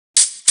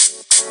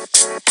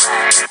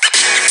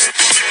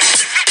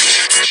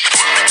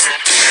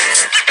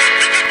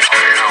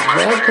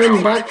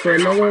Welcome back for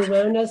another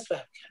round of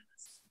STRIVECast.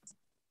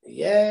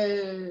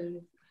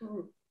 Yay!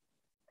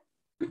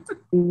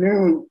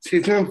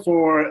 Season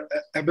 4,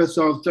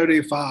 episode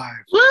 35.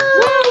 Woo!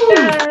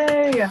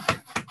 Yay!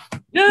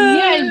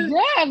 Yay!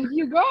 Yeah,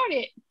 you got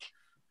it.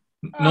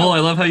 No, I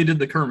love how you did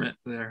the Kermit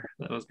there.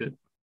 That was good.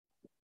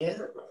 Yeah.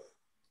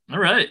 All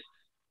right.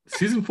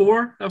 Season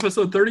 4,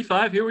 episode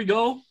 35. Here we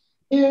go.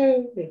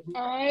 Yay!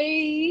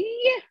 I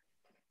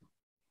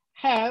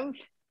have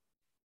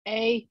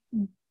a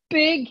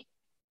big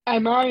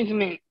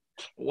announcement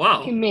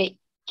Wow. to make.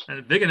 And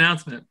a big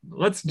announcement.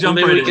 Let's jump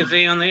Maybe right we in. can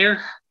say on the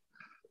air.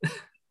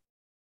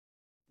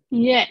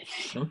 Yes.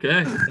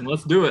 Okay, and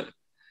let's do it.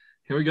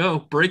 Here we go.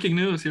 Breaking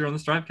news here on the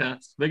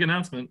STRIVEcast. Big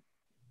announcement.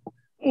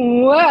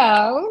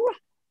 Well,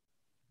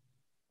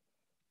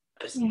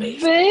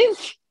 Space.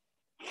 this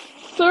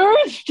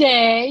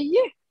Thursday,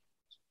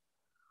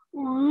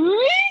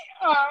 we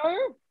are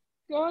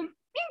going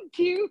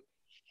into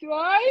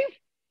Strive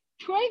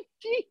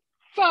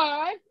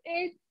 25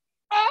 and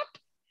up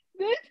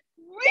this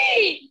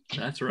week.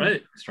 That's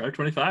right. Strive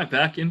 25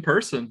 back in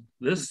person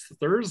this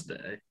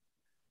Thursday,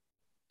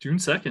 June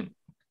 2nd.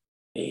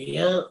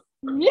 Yeah.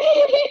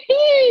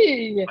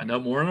 Yay! Find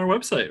out more on our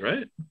website,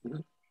 right?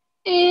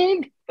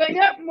 And find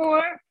out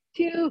more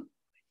to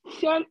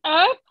sign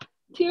up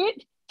to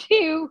it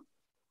to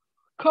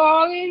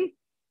calling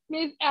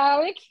Miss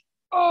Alex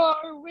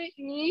or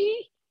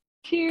Whitney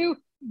to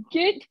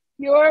get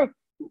your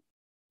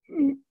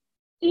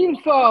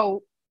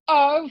info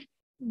of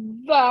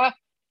the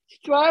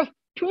Strive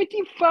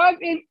 25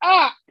 and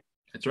up.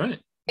 That's right.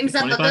 Brings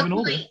up a 25 and good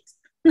older.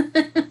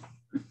 point.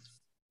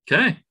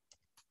 Okay.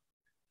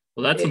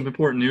 Well, that's some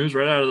important news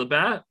right out of the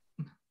bat.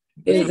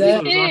 Is This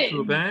that episode is off to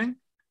a bang.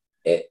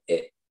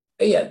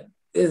 yeah?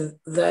 Is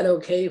that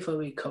okay if I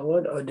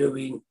record, or do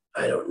we?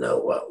 I don't know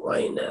what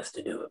Ryan has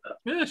to do about.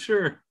 Yeah,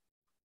 sure.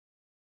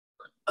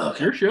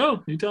 Okay. Your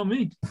show. You tell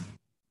me.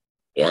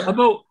 Yeah. How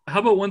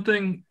about one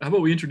thing? How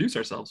about we introduce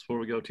ourselves before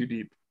we go too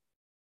deep?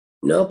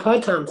 No,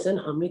 Paul Thompson,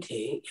 Hummy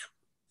T.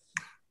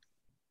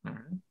 All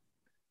right.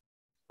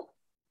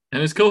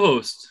 And his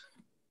co-host.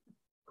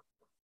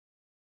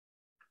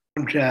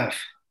 I'm Jeff.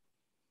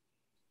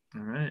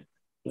 All right.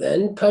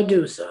 Then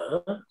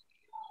producer.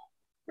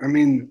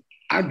 I'm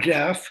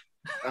Jeff.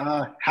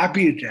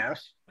 Happy Jeff.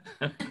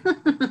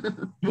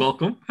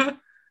 Welcome.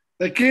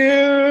 Thank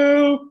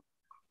you.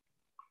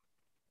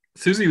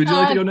 Susie, would you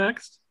like to go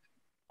next?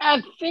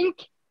 I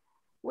think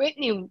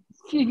Whitney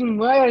Susan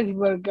Wells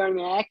will go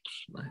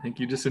next. I think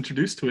you just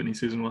introduced Whitney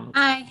Susan Wells.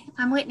 Hi,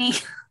 I'm Whitney.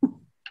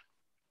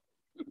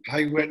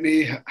 Hi,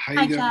 Whitney. How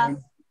Hi, you Jeff.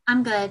 doing?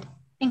 I'm good.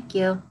 Thank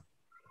you.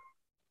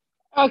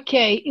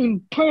 Okay,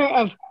 in front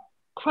of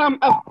Crumb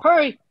of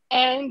Her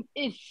and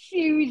it's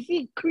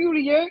Susie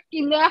Courier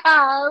in the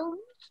house.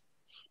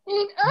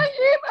 And I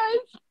am a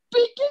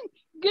speaking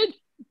good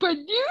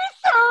producer.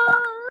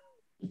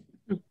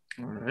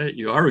 All right.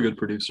 You are a good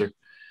producer.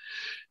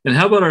 And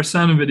how about our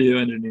sound and video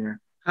engineer?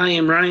 I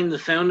am Ryan, the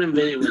sound and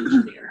video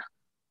engineer.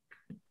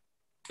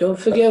 Don't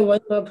forget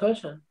one more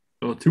person.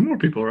 Oh, 2 more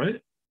people, right?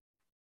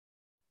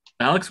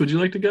 Alex, would you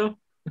like to go?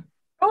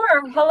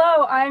 Sure.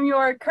 Hello, I'm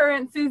your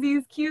current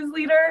Susie's Cues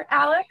leader,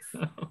 Alex.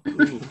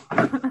 Ooh.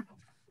 That's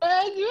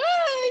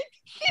right.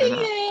 She You're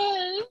not.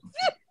 is.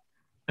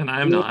 And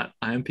I am not.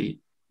 I am Pete.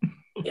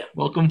 Yeah.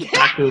 Welcome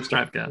back to the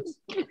STRIVEcast.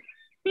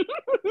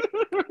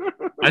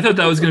 I thought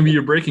that was going to be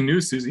your breaking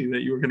news, Susie,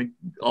 that you were going to,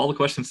 all the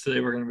questions today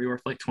were going to be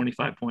worth like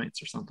 25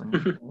 points or something.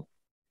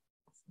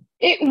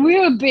 It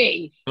will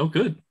be. Oh,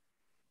 good.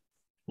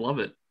 Love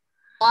it.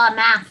 A lot of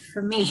math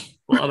for me.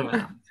 A lot of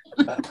math.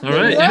 All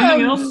right.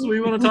 Anything else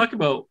we want to talk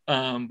about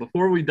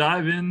before we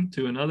dive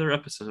into another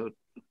episode?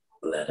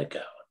 Let it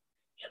go.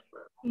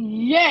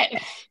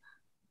 Yes.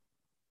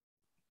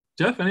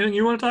 Jeff, anything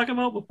you want to talk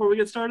about before we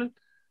get started?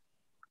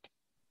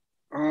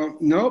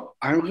 Nope.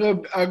 I'm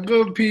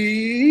good,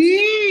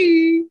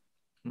 Pete.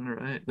 All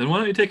right. Then why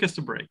don't you take us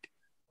to break?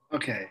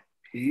 Okay,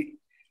 Pete.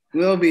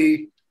 We'll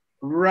be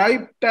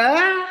right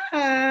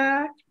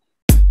back.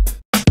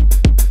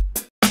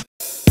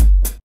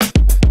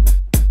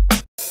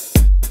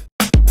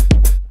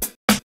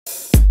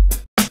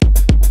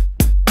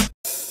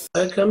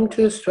 Welcome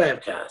to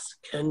STRIVECast.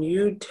 Can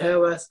you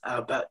tell us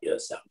about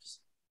yourselves?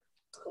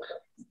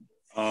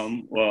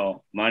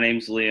 Well, my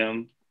name's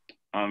Liam.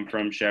 I'm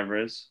from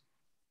Cheverus,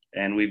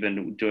 and we've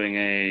been doing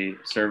a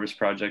service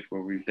project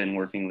where we've been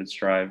working with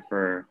Strive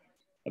for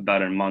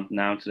about a month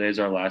now. Today's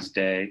our last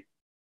day.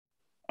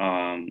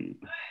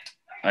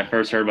 I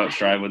first heard about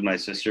Strive with my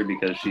sister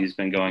because she's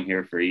been going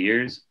here for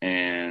years,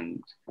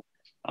 and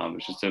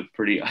it's just a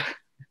pretty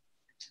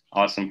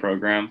awesome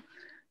program,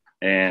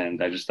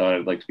 and I just thought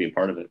I'd like to be a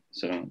part of it.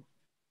 So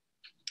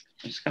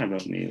it's kind of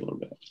about me a little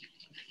bit.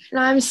 And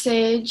I'm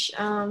Sage.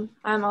 I'm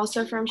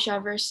also from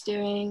Cheverus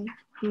doing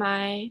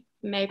my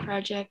May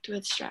project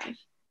with Strive.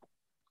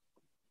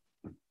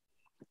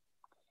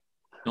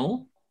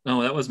 Noel?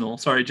 No, that was Noel.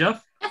 Sorry,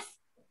 Jeff?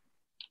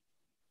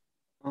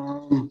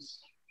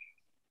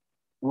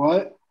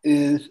 What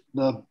is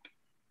the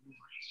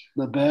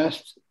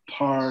best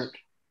part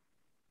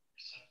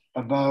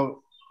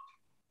about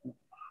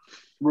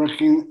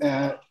working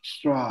at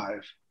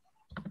Strive?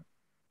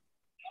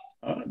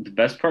 The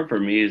best part for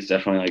me is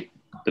definitely like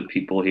the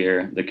people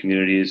here. The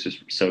community is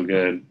just so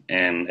good,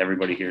 and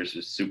everybody here is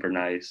just super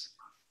nice.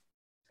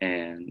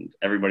 And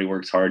everybody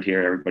works hard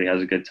here. Everybody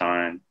has a good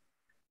time.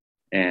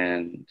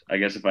 And I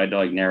guess if I had to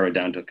like narrow it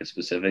down to like a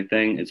specific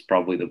thing, it's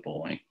probably the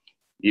bowling,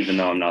 even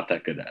though I'm not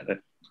that good at it.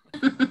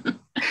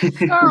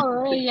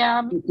 Oh,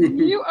 yeah.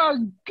 You are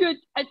good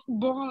at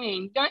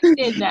bowling. Don't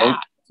say that.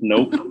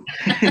 Nope.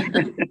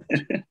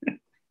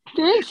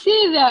 Don't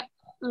say that,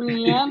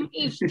 Liam.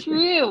 It's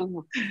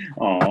true.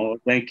 Oh,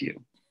 thank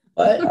you.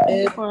 What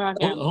is Hold on.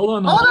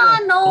 Hold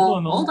on,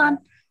 no. Hold on.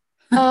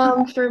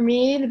 For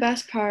me, the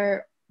best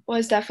part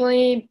was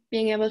definitely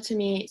being able to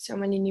meet so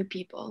many new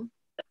people.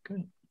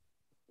 Good.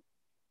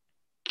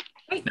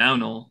 Now,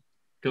 Noel,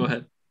 go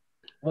ahead.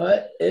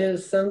 what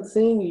is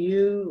something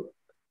you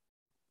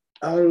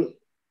are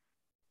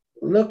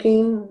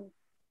learning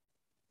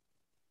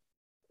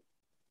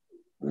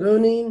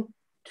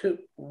to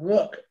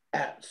look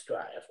at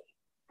Strive?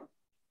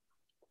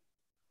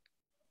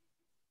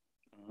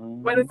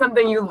 What is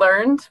something you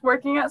learned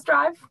working at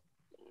Strive?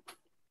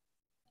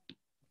 I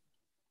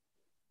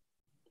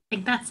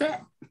think that's it.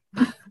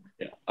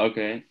 Yeah.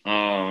 Okay.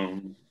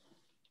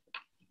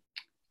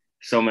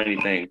 So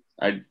many things.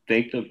 I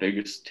think the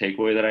biggest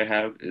takeaway that I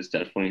have is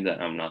definitely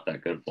that I'm not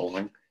that good at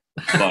bowling.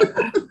 But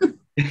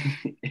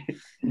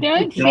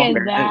Don't say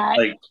that.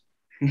 like,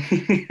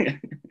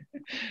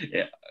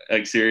 yeah,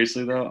 like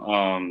seriously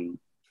though,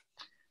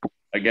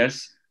 I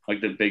guess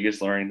like the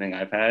biggest learning thing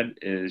I've had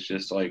is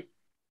just like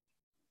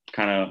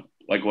kind of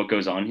like what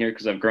goes on here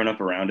because I've grown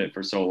up around it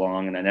for so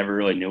long and I never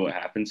really knew what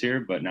happens here,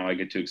 but now I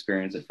get to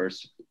experience it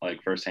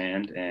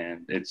firsthand,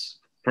 and it's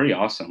pretty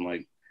awesome.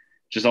 Like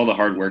just all the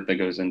hard work that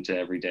goes into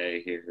every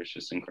day here is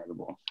just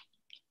incredible.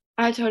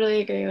 I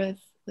totally agree with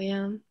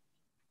Liam.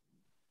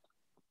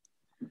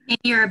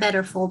 Maybe you're a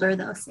better folder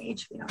though,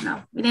 Sage. We don't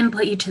know. We didn't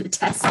put you to the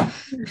test.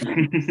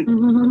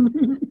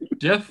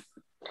 Jeff?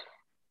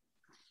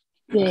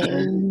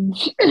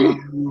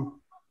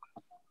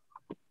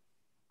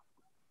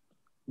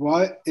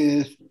 What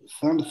is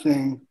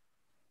something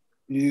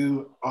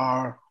you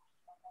are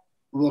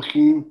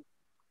looking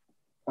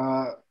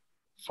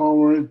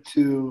forward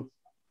to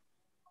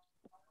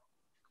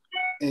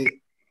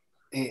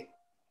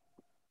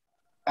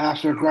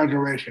after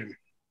graduation?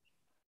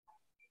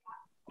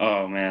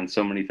 Oh man,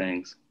 so many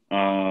things.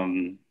 Well,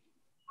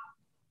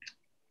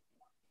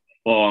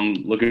 I'm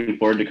looking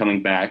forward to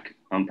coming back.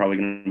 I'm probably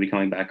going to be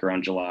coming back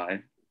around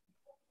July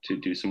to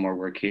do some more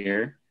work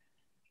here.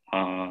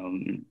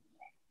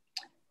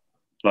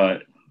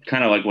 But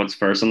kind of like what's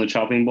first on the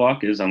chopping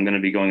block is I'm going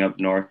to be going up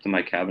north to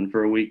my cabin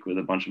for a week with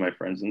a bunch of my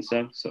friends and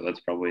stuff. So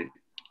that's probably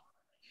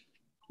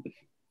the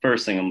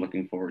first thing I'm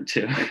looking forward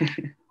to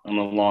on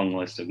the long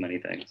list of many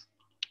things.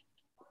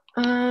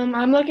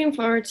 I'm looking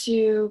forward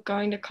to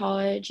going to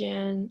college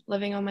and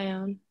living on my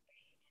own.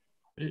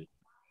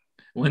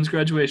 When's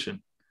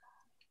graduation?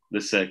 The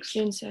 6th.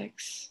 June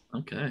 6th.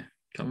 Okay,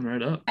 coming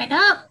right up. Right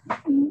up.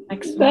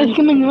 Next That's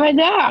coming right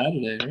up.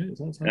 Saturday, right? Is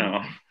that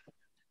Saturday?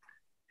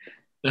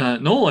 No.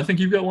 Noel, I think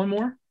you've got one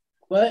more.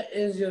 What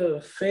is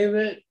your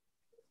favorite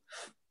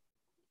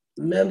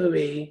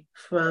memory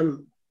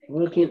from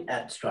working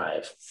at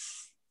Strive?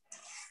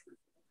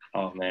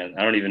 Oh man,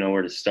 I don't even know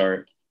where to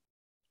start.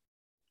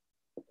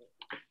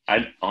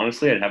 I'd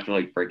have to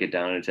like break it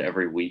down into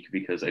every week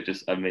because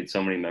I've made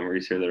so many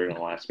memories here that are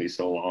gonna last me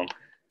so long.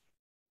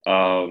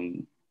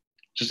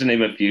 Just to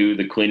name a few,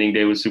 the cleaning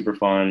day was super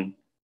fun.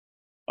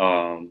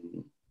 The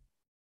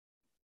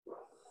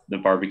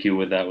barbecue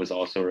with that was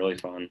also really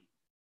fun.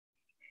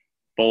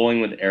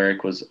 Bowling with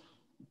Eric was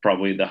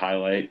probably the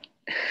highlight.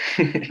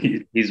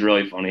 He's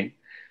really funny,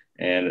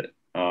 and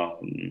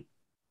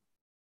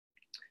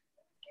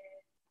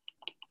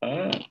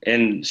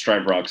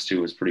Strive Rocks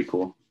too was pretty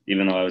cool,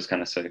 even though I was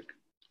kind of sick,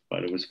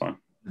 but it was fun.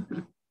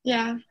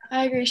 Yeah,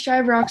 I agree.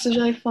 Strive Rocks was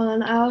really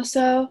fun. I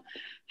also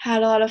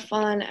had a lot of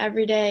fun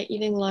every day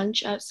eating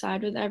lunch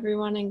outside with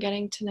everyone and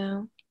getting to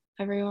know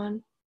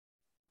everyone.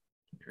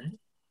 Great.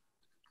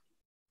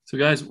 So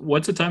guys,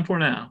 what's it time for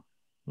now?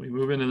 We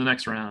move into the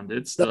next round.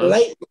 It's The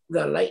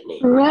lightning.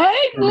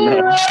 Right?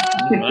 All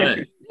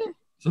right.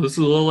 So this is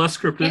a little less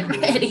scripted.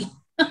 Get ready.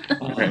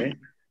 Right.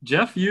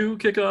 Jeff, you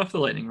kick off the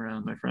lightning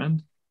round, my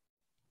friend.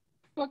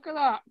 Buckle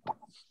up.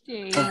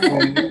 Steve.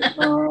 Okay.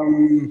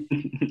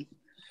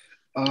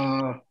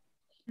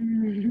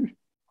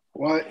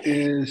 What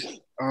is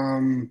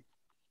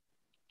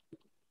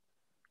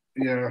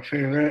your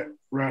favorite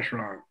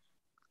restaurant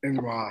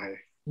and why?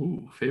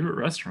 Ooh, favorite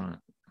restaurant.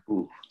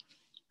 Ooh,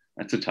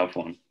 that's a tough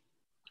one.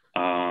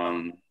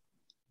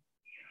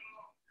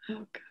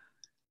 Oh,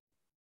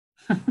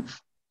 God.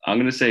 I'm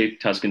gonna say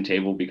Tuscan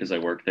Table because I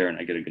work there and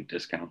I get a good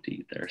discount to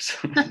eat there. So.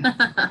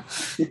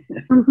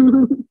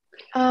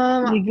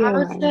 I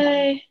would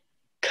say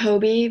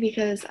Kobe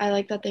because I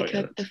like that they Oh, yeah,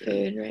 cook the that's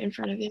good. food right in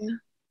front of you.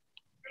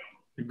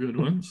 Good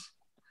ones.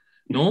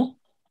 Noel?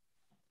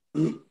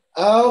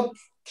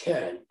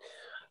 Okay.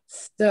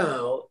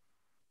 So,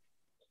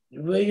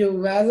 would you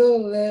rather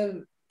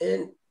live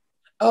in?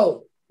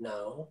 Oh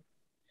no.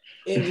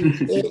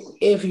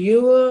 If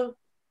you were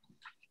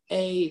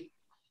a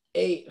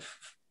a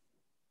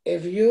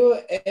if you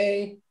were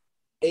a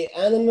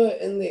animal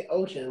in the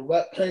ocean,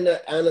 what kind of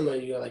animal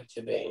you like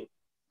to be?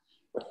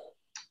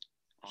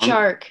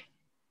 Shark.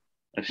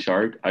 A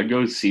shark? I'd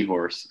go with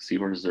seahorse.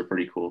 Seahorses are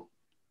pretty cool.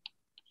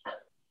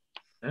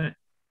 Hey.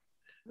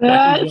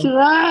 That's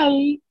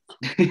right.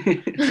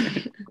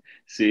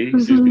 See?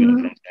 Susie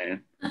knows what I'm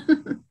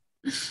saying.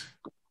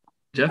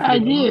 Jeff? I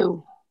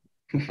you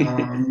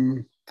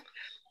do.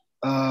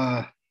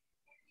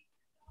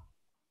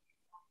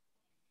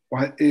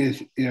 What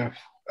is if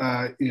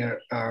a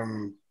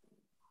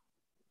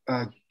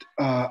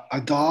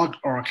dog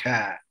or a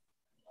cat?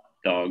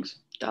 Dogs.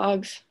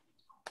 Dogs.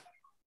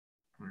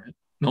 All right.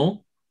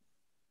 Noel?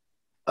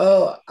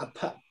 Oh,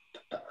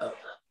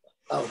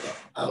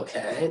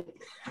 okay.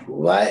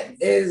 What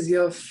is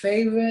your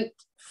favorite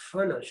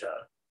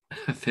furniture?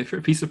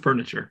 Favorite piece of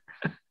furniture?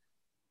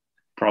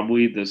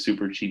 Probably the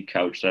super cheap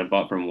couch that I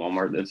bought from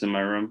Walmart that's in my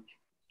room.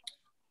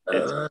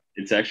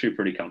 It's actually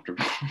pretty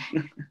comfortable.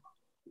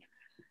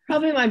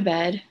 Probably my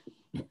bed.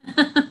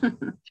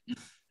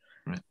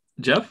 Right.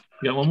 Jeff,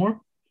 you got one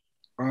more?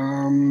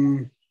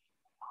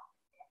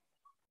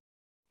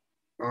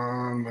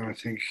 Let me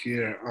think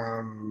here.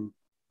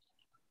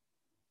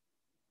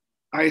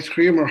 Ice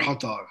cream or hot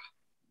dog?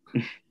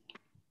 Two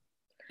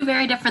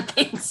very different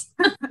things.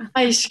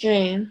 Ice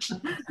cream.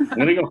 I'm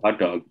gonna go hot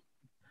dog.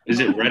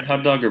 Is it red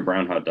hot dog or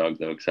brown hot dog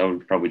though? Because that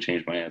would probably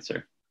change my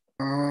answer.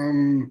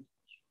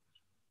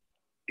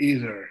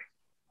 Either.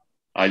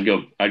 I'd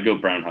go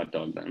brown hot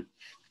dog then.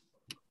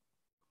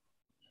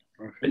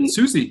 Okay. Hey,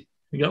 Susie,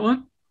 you got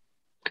one?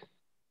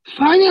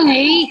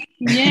 Finally,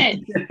 yes.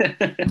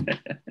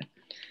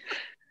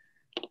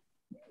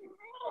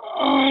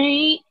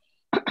 I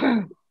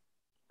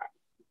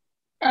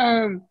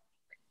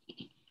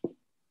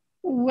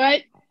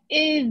what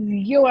is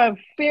your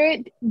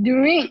favorite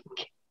drink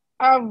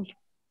of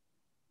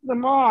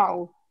them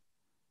all?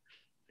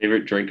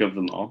 Favorite drink of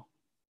them all?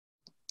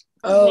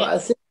 Oh, Yeah.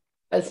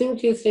 I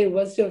think you say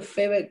what's your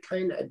favorite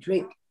kind of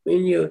drink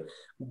when you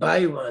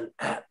buy one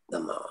at the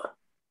mall?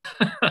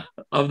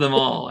 Of them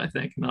all, I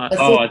think. Not.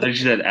 Oh, I thought you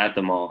said at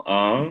the mall.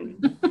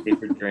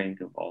 Favorite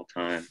drink of all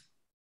time.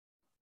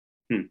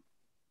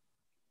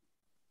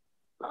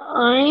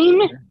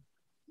 I'm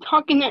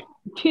talking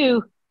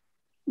to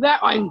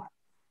that one.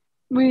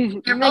 Who's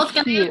They're next both to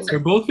gonna you. answer. They're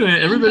both gonna.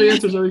 Everybody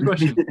answers every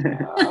question.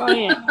 Oh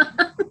yeah.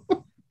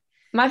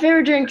 My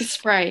favorite drink is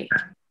Sprite.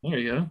 There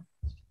you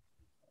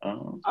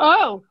go.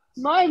 Oh,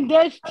 mine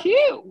does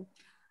too.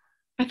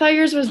 I thought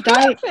yours was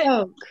Diet Perfect.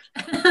 Coke.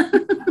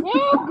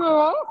 No,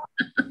 girl.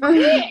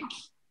 Pick.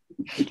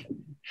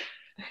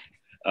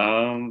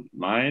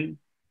 Mine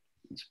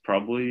is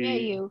probably. Yeah,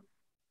 you.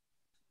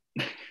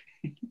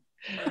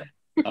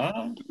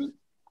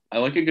 I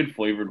like a good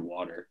flavored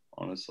water,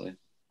 honestly.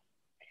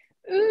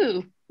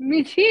 Ooh,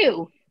 me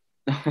too.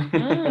 Oh,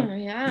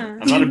 yeah.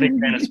 I'm not a big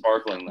fan of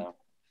sparkling though.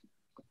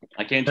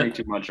 I can't drink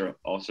too much or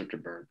I'll start to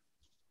burn.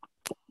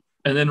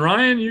 And then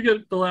Ryan, you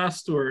get the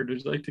last word.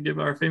 Would you like to give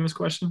our famous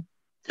question?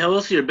 Tell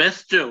us your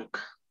best joke.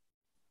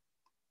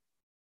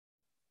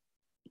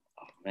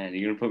 Oh, man,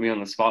 you're gonna put me on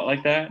the spot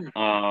like that?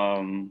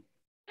 Liam,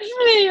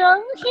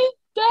 he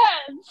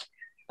does.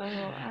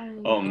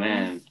 Oh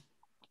man.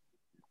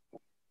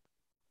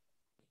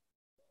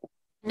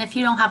 And if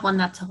you don't have one,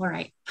 that's all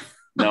right.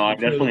 No, I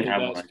definitely Really have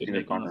big one. I basket think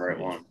I found the right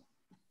making one.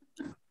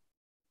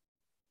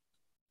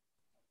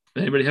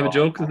 Anybody have a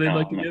joke that they'd no,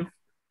 like to man. give?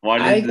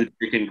 Why did the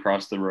chicken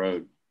cross the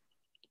road?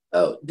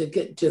 Oh, to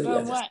get to the Oh,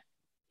 other what?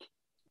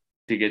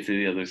 To get to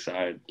the other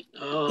side.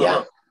 Oh.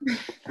 Yeah.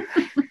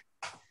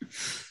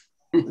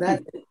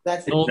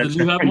 That's Noel, did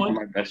you have definitely one?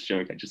 not my best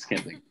joke. I just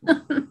can't think.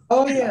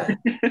 Oh yeah.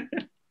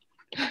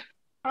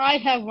 I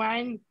have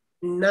one.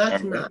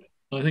 Knock knock.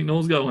 I think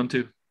Noel's got one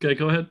too. Okay,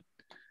 go ahead.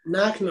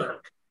 Knock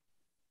knock.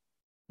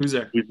 Who's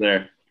there? Who's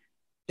there?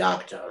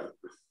 Doctor.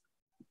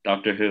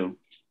 Doctor Who?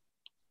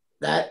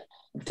 That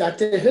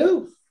Doctor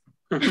Who.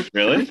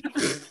 Really?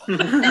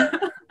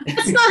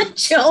 It's not a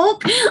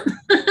joke.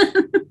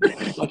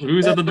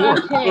 Who's at the door?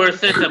 Okay. Or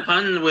since a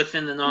pun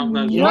within the knock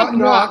knock. Knock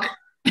knock.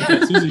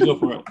 Yeah, Susie, go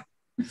for it.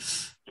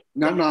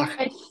 Knock knock.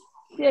 I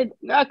said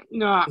knock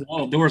knock.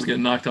 Oh, doors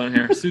getting knocked on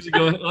here. Susie,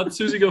 go. Let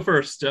Susie go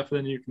first. Jeff,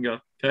 then you can go.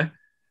 Okay.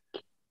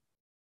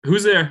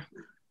 Who's there?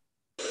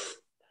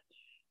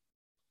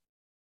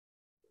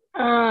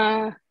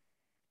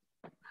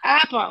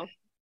 Apple.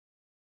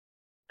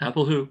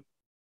 Apple who?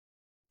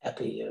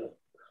 Happy you.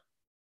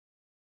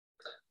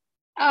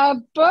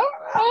 Apple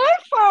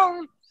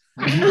iPhone.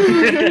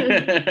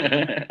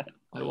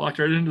 I walked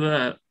right into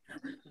that.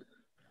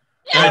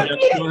 All right,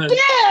 Jeff, go ahead.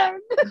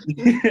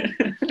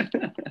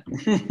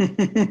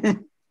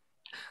 Again.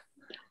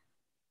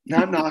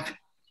 Knock knock.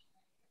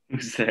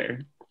 Who's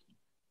there?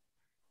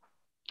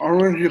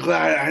 Aren't you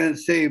glad I didn't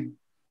say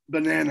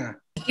banana.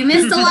 You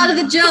missed a lot of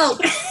the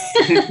joke.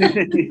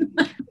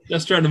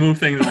 Just trying to move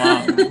things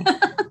along.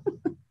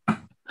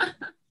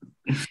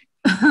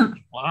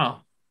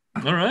 Wow.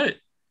 All right.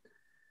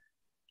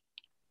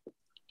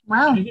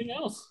 Wow. Anything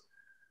else?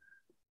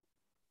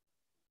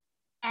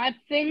 I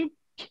think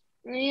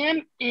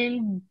Liam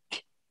and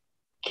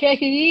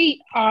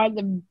Katie are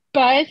the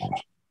best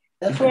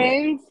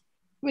friends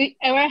we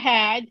ever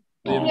had.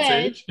 Liam and Plus,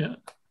 Sage? Yeah.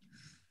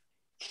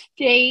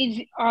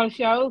 Stage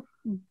also,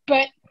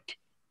 but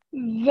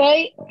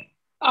they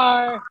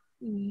are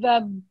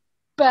the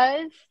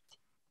best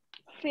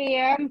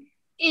fam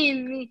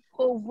in the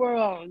whole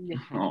world.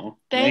 Oh,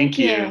 Thank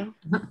you.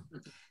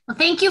 Well,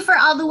 thank you for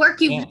all the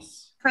work you've done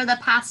for the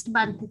past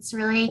month. It's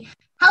really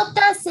helped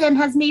us and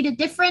has made a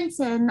difference,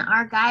 and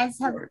our guys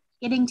have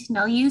getting to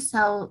know you.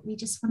 So we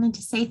just wanted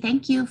to say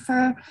thank you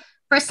for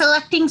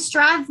selecting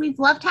Strive. We've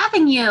loved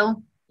having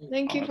you.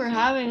 Thank you for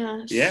having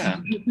us. Yeah.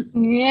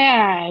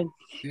 Yeah.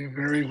 You're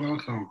very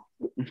welcome.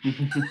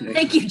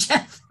 Thank you,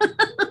 Jeff.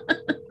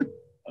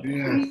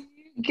 Yeah. You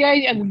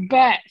guys are the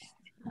best.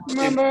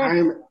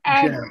 Remember,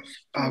 I'm Jeff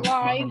of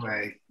Live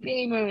Broadway.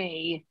 We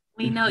family.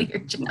 know you're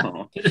Jeff.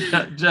 Oh.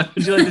 Jeff,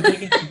 would you like to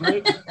take us to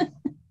break?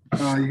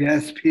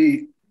 Yes,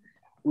 Pete.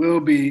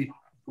 We'll be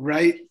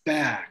right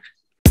back.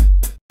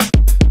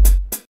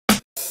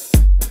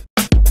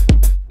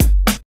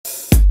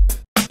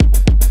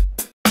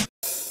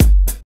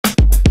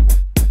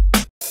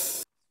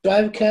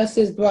 STRIVECast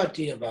is brought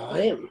to you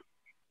by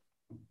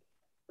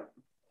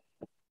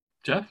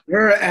Jeff?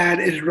 Your ad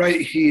is right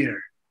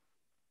here.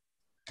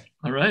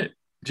 All right.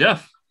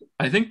 Jeff,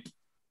 I think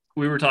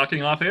we were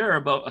talking off air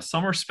about a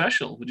summer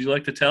special. Would you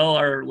like to tell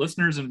our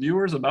listeners and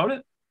viewers about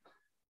it?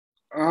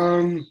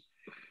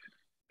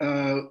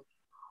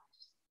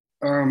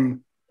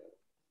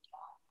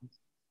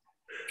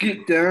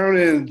 Get down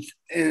and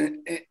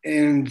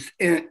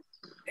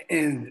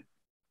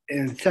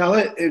sell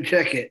it and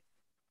check it.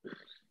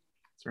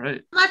 That's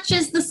right. How much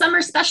is the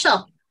summer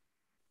special?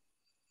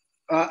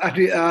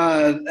 Actually,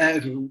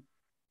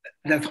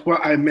 that's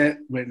what I meant,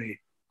 Whitney.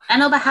 I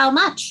know, but how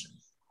much?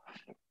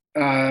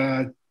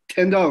 $10.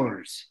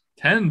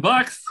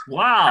 $10.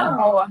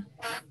 Wow.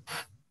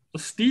 A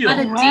steal. What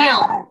a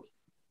deal.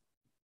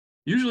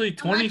 Usually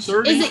 20, much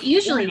 30, is it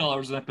usually?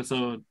 $40 an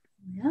episode.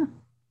 Yeah.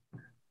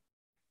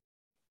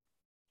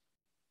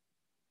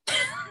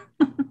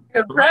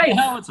 Good But right price.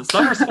 now it's a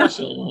summer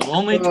special of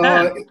only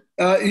 10.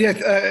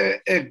 Yes.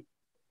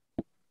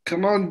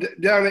 Come on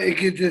down and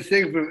get this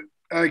thing for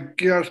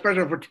get our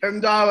special for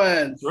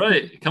 $10.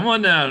 Right. Come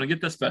on down and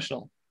get the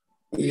special.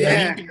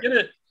 Yeah. You can get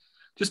it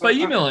just by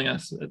emailing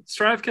us at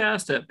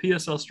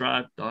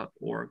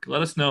strivecast@pslstrive.org.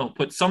 Let us know.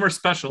 Put summer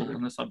special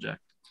in the subject.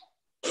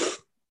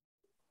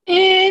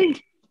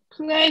 And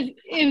plus,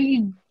 if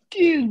you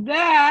do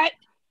that,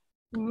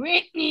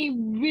 Whitney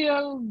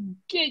will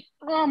get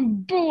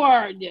on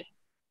board.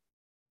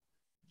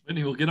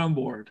 Whitney will get on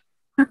board.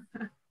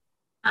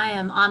 I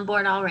am on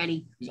board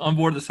already. He's on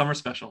board the summer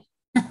special.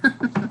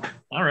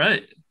 All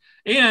right.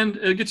 And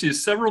it gets you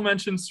several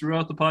mentions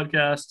throughout the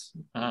podcast,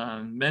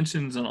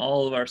 mentions on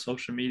all of our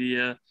social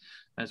media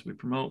as we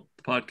promote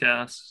the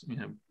podcast. You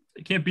know,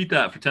 you can't beat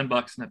that for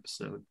 $10 an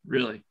episode,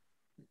 really.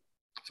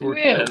 So we're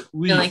at least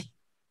Really?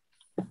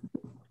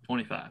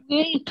 25.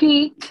 Hey,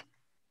 Pete.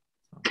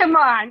 Come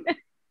on.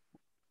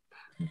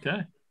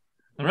 Okay.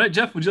 All right,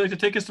 Jeff, would you like to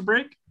take us to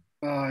break?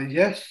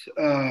 Yes,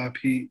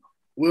 Pete.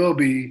 We'll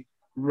be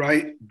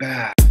right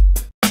back.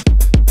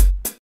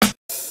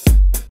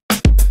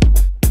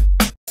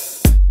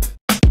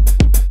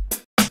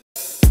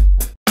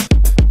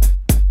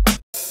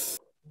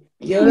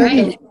 You're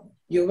Right. welcome.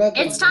 You're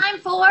welcome. It's time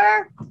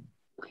for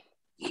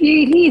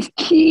He's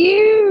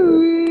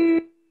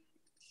cute.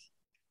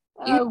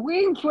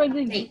 Waiting for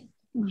this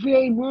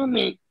very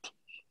moment.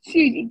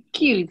 Susie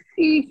cute.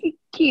 Susie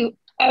cute.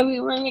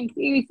 Everyone is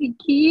Susie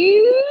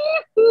cute.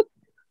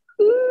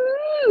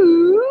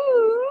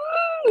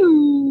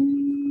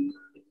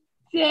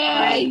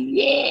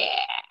 Yeah.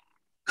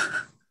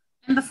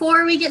 And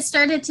before we get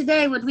started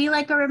today, would we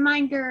like a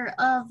reminder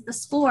of the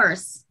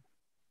scores?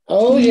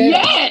 Oh, yeah.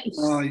 Yes.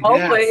 Yes.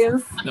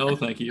 Always. No,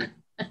 thank you.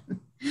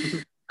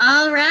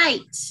 All right.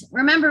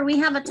 Remember, we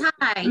have a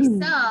tie.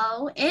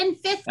 So in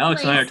fifth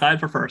Alex and I are place, tied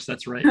for first.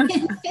 That's right.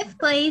 in fifth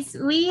place,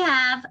 we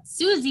have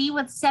Susie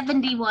with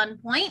 71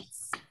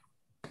 points.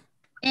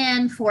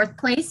 In fourth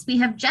place, we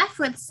have Jeff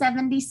with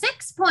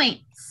 76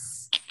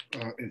 points.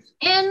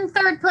 In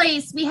third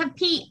place, we have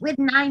Pete with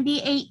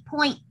 98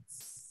 points.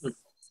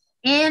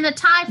 In a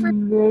tie for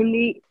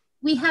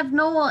we have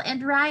Noel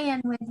and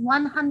Ryan with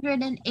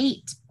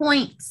 108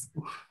 points.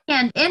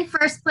 And in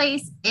first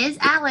place is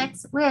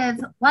Alex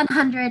with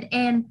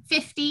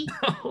 150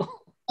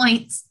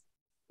 points.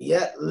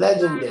 Yeah,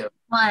 legendary.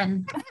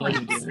 One.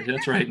 Legendary.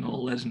 That's right,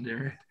 Noel.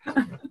 Legendary.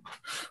 It's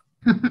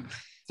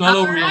not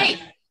All over yet.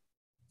 right.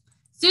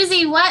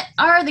 Susie, what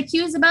are the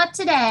cues about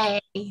today?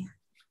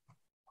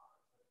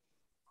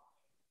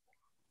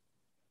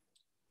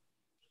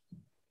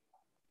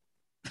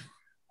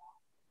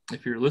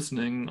 If you're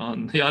listening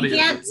on the audio, You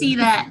can't see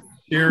that.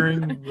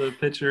 sharing the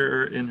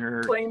picture in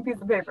her Plain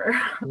piece of paper.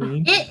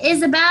 screen. It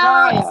is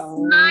about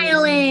Smile.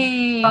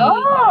 smiling.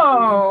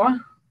 Oh.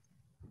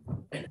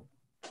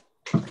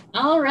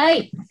 All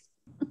right.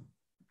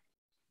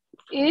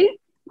 It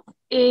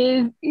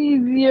is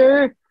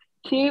easier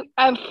to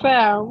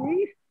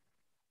found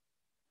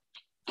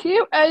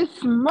to a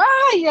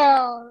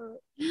smile.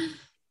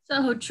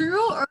 So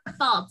true or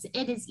false?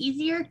 It is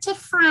easier to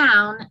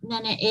frown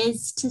than it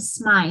is to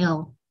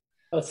smile.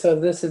 Oh, so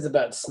this is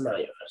about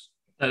smiles.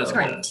 That is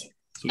Correct.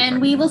 Super.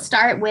 And we will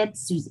start with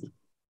Susie.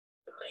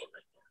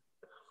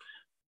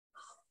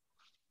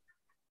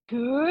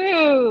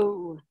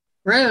 True.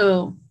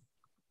 True.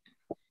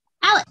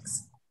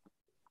 Alex.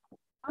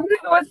 I'm gonna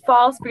go with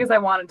false because I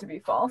want it to be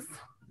false.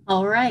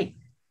 All right.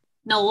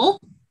 Noel.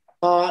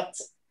 Hot.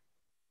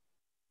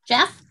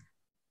 Jeff.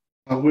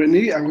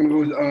 Whitney, I'm going to go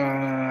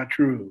with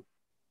true.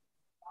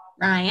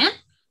 Ryan.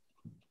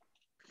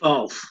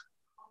 False.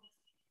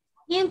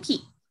 And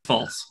Pete.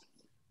 False.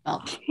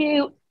 False.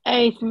 To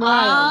a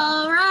smile.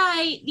 All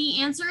right.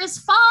 The answer is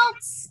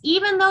false.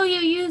 Even though you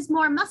use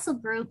more muscle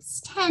groups,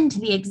 10 to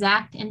be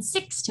exact, and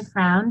 6 to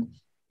frown,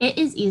 it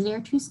is easier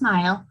to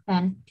smile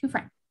than to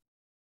frown.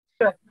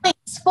 Good.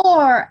 Thanks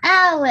for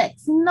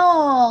Alex,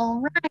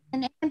 Noel,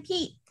 Ryan, and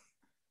Pete.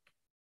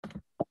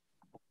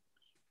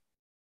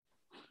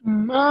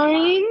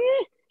 Mine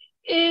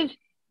is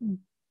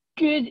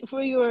good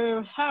for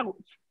your health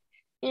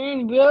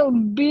and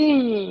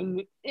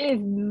well-being. Is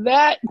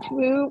that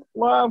true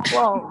or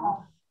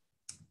false?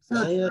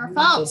 So true or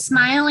false,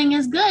 smiling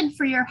is good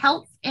for your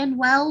health and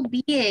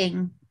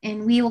well-being.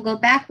 And we will go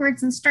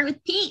backwards and start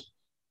with Pete.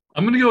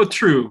 I'm going to go with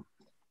true.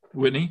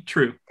 Whitney,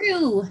 true.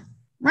 True.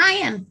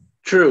 Ryan.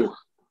 True.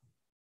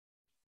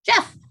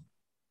 Jeff.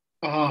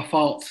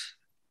 False.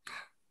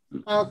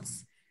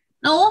 False.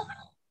 Noel.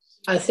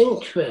 I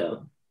think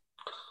true.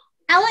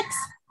 Alex.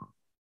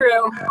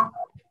 True.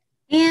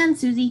 And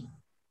Susie.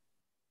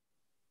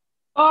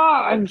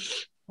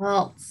 False.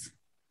 False.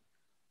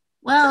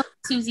 Well,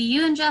 Susie,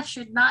 you and Jeff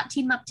should not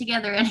team up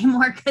together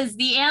anymore because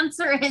the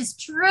answer is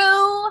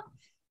true.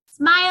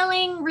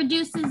 Smiling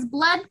reduces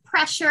blood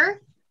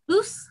pressure,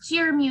 boosts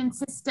your immune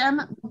system,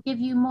 will give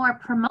you more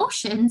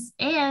promotions,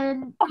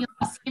 and you'll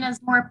be seen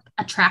as more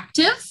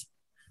attractive,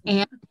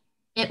 and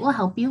it will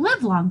help you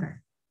live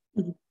longer.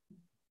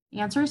 The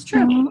answer is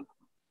true.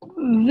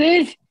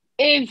 This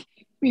is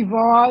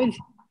rewards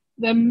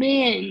the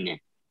men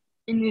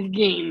in this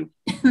game.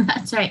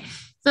 That's right.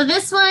 So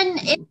this one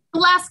is the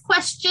last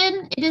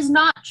question. It is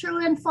not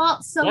true and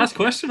false. So Last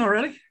question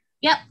already?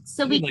 Yep.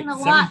 So we Like can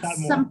allot 75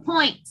 more. some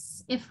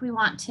points if we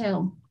want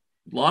to.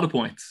 A lot of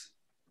points.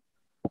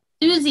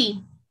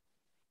 Susie,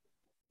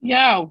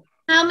 No.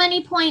 how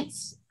many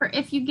points for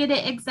if you get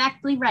it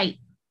exactly right?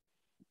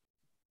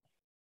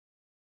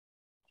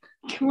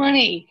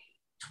 20.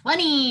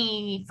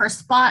 20 for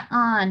spot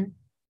on.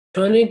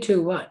 20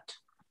 to what?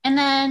 And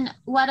then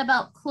what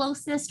about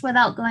closest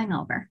without going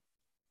over?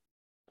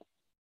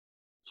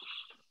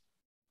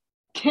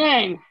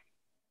 10.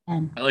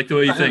 And I like the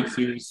way you think,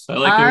 Suze. I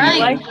like the All way I right.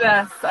 you think.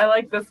 like this. I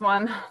like this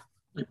one.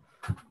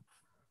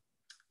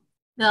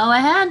 go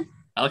ahead.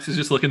 Alex is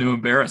just looking to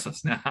embarrass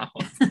us now.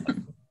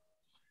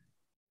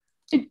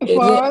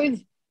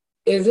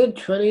 Is it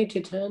 20 to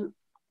 10?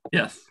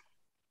 Yes.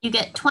 You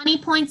get 20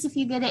 points if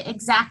you get it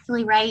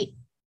exactly right,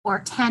 or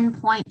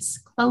 10 points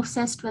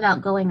closest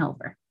without going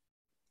over.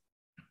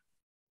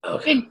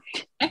 Okay.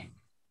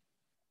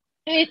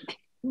 It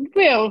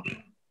will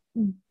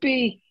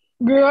be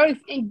girls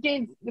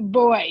against the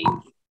boys.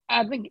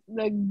 I think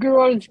the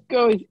girls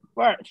goes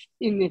first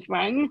in this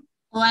one.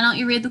 Well, why don't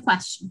you read the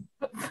question?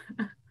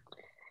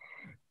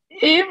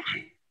 If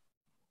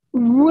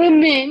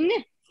women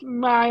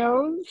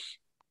smiles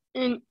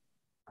an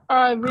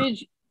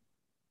average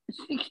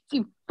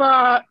 62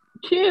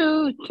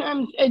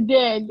 times a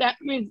day, that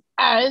means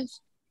us.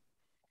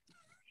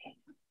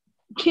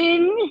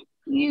 Can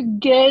you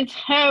guess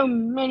how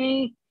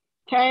many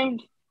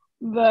times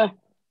the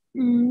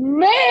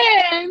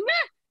man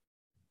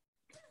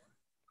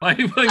Why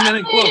are you putting that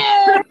in quotes?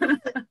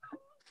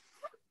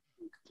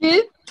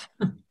 Kids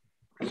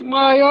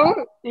smile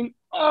in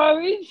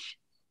average.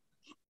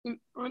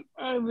 On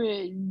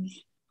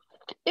average,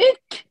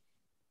 it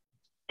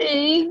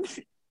is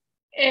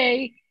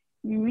a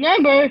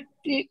number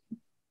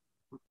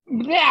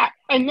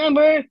a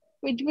number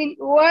between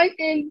 1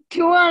 and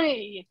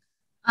 20.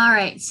 All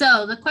right.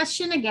 So the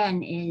question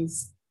again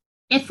is,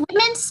 if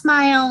women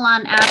smile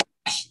on average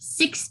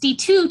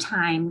 62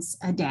 times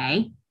a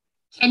day,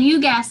 can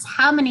you guess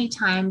how many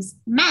times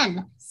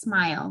men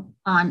smile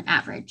on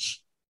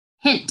average?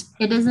 Hint,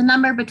 it is a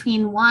number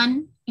between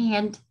 1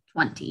 and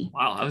 20.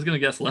 Wow, I was going to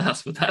guess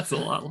less, but that's a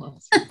lot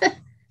less.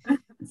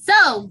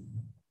 So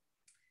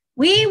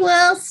we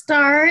will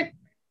start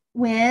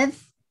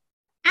with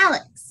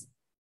Alex.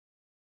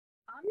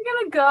 I'm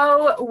going to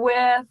go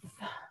with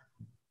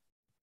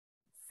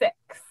 6.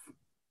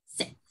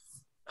 6.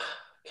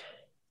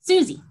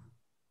 Susie.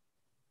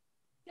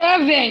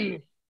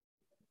 7.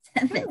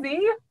 7.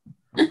 See?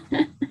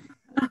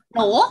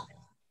 Noel.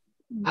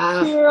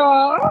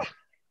 Draw.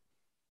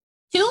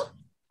 2.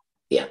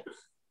 Yeah.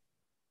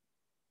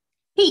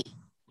 Pete.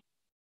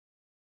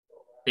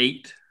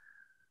 8.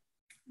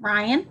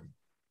 Ryan.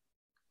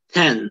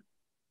 10.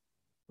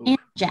 And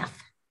Jeff.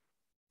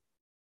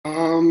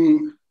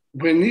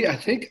 Whitney, I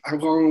think I'm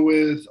going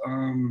with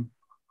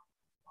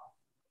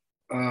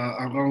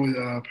probably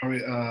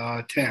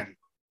 10.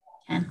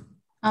 10.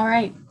 All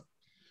right.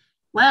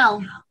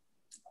 Well,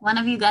 one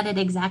of you got it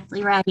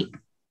exactly right.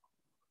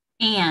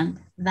 And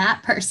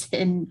that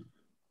person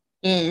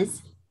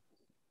is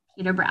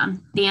Peter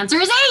Brown. The answer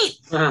is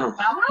 8.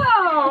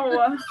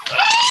 Wow.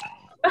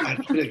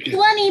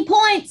 20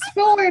 points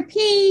for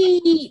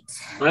Pete.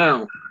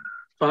 Wow.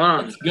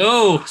 Fun. Let's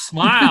go.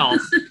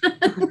 Smiles.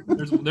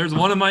 there's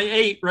one of my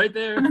 8 right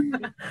there.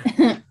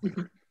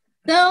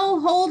 So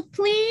hold,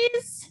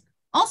 please.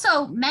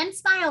 Also, men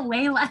smile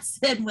way less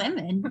than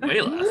women. Way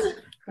less.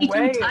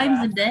 62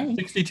 times a day.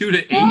 62 to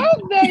 8. No,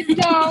 they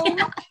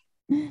don't.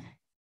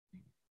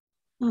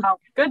 Wow.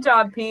 Good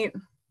job, Pete.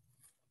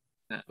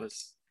 That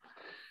was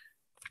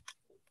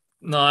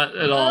not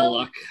at all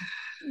luck.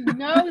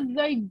 No,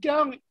 they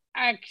don't,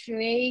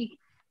 actually.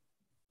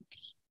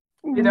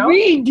 You don't?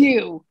 We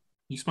do.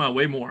 You smile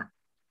way more.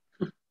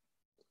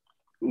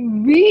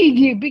 We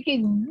do,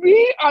 because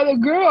we are the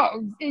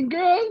girls. And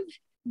girls,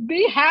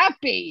 be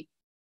happy.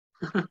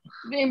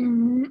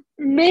 The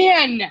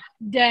man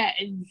does.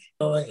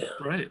 Oh my God.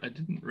 Right. I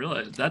didn't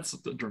realize. That's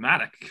a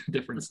dramatic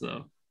difference,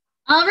 though.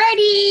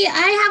 Alrighty,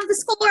 I have the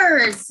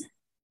scores.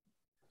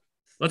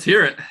 Let's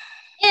hear it.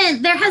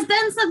 And there has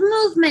been some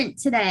movement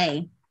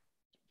today.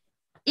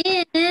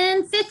 In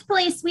 5th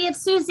place, we have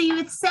Susie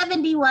with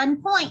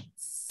 71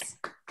 points.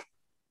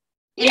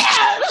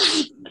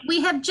 Yes!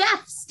 We have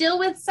Jeff still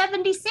with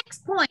 76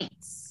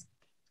 points.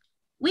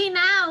 We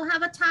now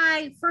have a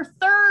tie for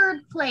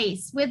 3rd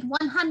place with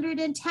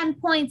 110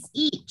 points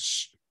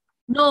each.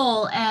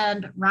 Noel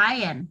and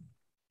Ryan.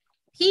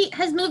 Pete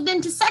has moved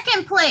into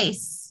 2nd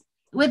place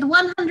with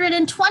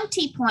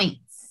 120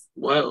 points.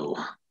 Whoa.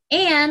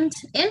 And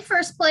in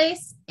 1st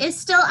place is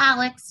still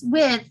Alex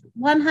with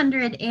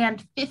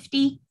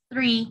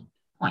 153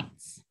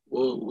 points.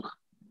 Whoa.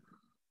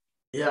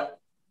 Yep.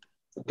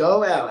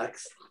 Go,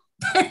 Alex.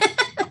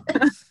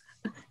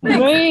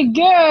 Way to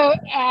go,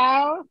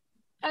 Al.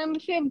 I'm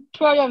so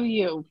proud of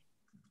you.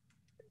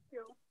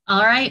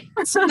 All right.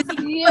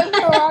 You're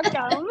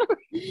welcome.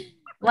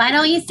 Why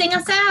don't you sing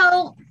us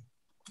out?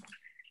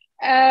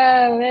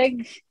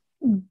 Alex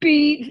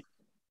beats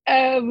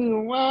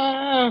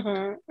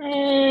everyone.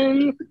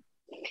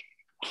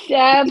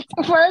 Except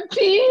for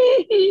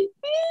Pete.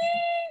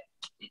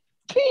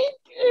 Pete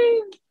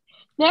is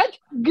not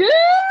good.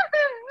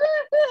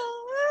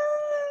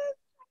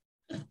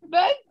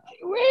 But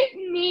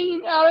Whitney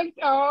and Alex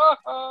are.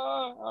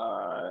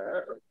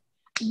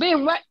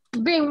 Being what?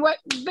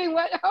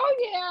 Oh,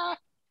 yeah.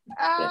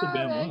 That's a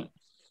damn Alex what?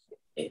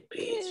 It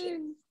beats is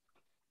you.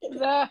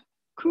 the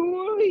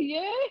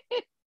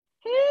coolest.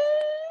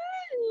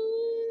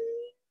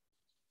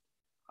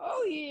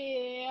 Oh,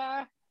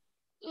 yeah.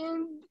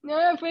 And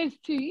no offense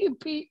to you,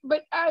 Pete,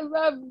 but I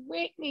love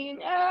Whitney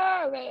and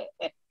Alex.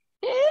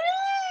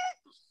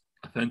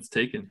 Offense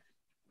taken.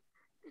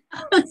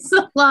 It's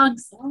a long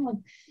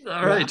song.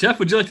 All right, Jeff,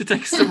 would you like to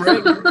take us to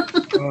break?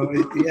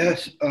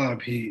 Yes,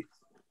 Pete.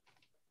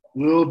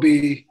 We'll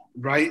be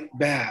right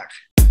back.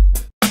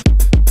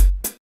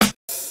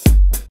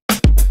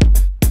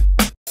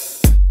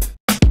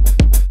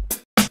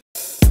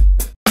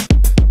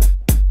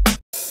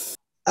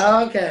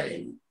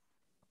 Okay.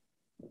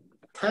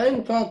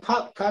 Time for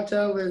pop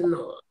culture with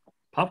Noel.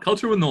 Pop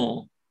culture with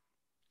Noel.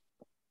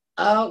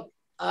 Oh,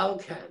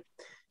 okay.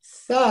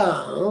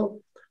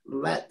 So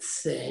let's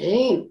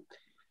see.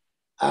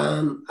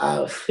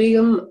 A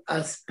freedom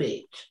of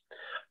speech.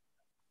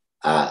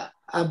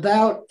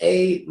 About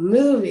a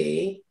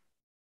movie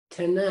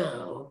to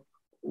know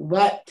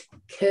what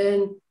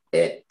can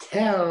it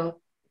tell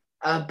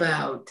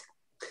about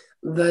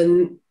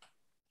the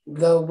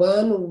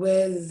one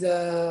with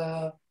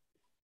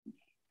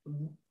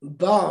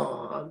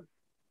ball.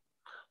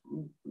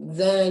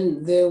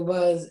 Then there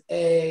was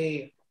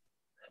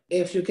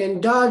if you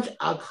can dodge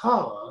a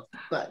car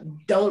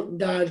but don't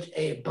dodge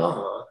a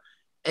ball,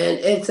 and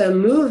it's a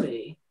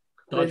movie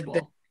with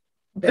Dodgeball.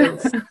 Ben.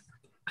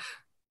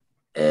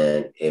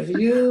 And if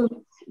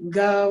you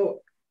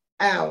go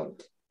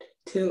out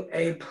to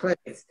a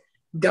place,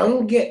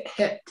 don't get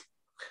hit,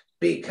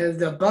 because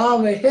the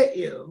ball will hit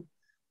you,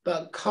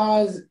 but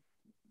cars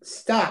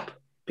stop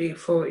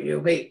before you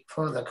wait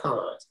for the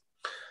cars.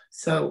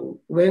 So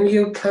when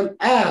you come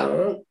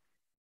out,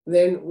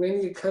 then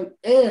when you come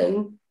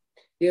in,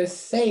 you're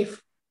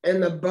safe,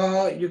 and the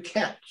ball you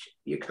catch,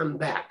 you come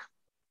back.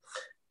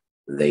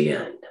 The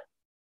end.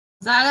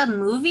 Is that a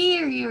movie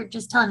or you're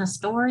just telling a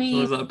story?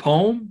 Was that a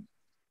poem?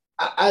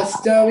 A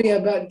story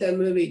about the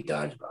movie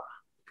Dodgeball.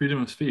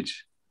 Freedom of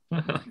speech. I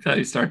like how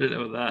you started it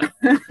with that.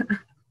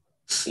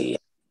 Yeah.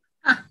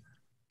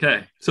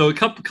 Okay, so a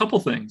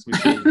couple things we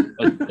should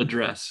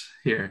address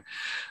here.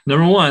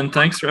 Number one,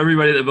 thanks for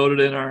everybody that voted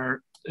in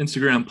our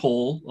Instagram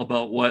poll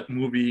about what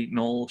movie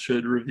Noel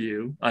should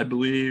review. I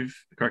believe,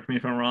 correct me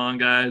if I'm wrong,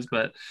 guys,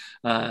 but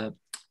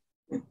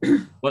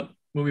what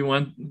movie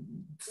won?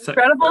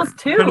 Incredibles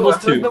 2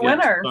 Incredibles 2 was the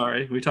winner.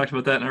 Sorry, we talked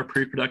about that in our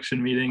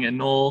pre-production meeting, and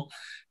Noel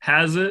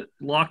has it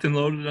locked and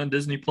loaded on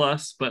Disney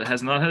Plus, but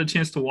has not had a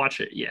chance to watch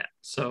it yet.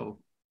 So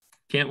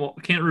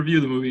can't review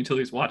the movie until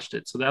he's watched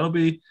it. So that'll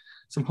be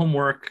some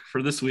homework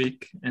for this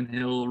week, and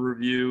he'll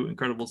review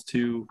Incredibles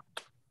 2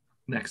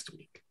 next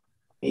week.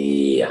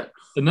 Yeah.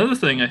 Another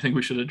thing I think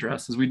we should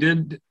address is we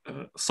did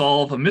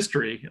solve a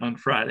mystery on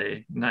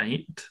Friday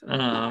night.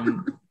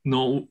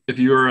 Noel, if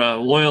you're a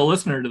loyal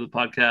listener to the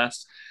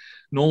podcast,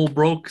 Noel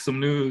broke some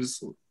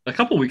news a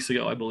couple weeks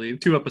ago, I believe,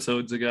 2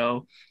 episodes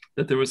ago,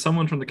 that there was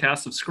someone from the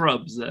cast of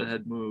Scrubs that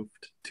had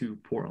moved to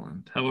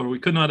Portland. However, we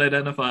could not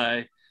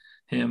identify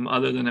him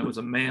other than it was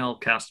a male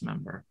cast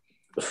member.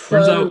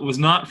 Turns out it was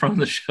not from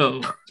the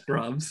show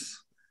Scrubs.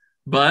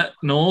 But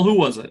Noel, who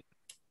was it?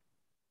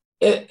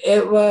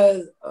 It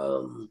was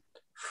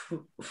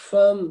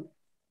from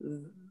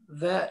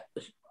that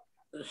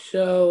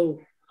show.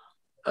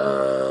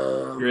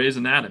 Grey's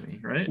Anatomy,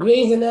 right?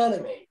 Grey's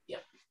Anatomy, yeah.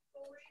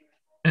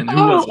 And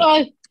who was it?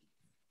 I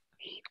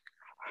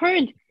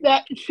heard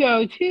that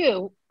show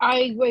too.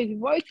 I was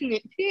watching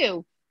it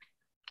too.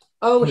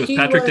 Oh, It was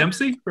Patrick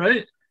Dempsey,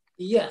 right?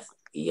 Yes,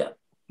 yeah.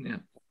 Yeah.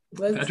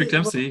 Patrick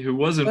Dempsey, who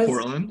was in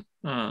Portland.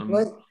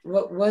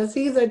 Was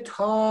he the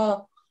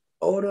tall,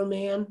 older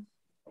man?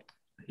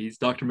 He's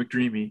Dr.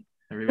 McDreamy.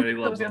 Everybody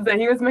loves him.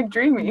 He was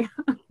McDreamy.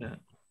 Yeah.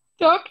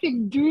 Dr.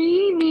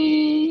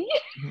 Dreamy.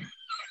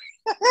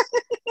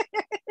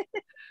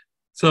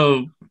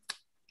 So,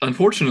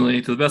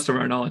 unfortunately, to the best of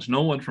our knowledge,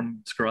 no one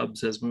from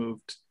Scrubs has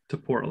moved to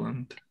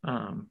Portland.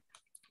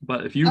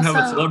 But if you have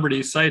a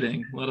celebrity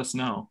sighting, let us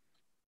know.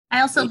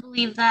 I also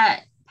believe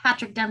that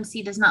Patrick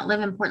Dempsey does not live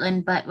in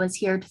Portland, but was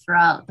here to throw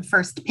out the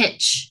first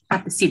pitch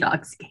at the Sea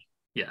Dogs game.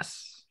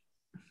 Yes.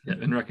 Yeah,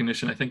 in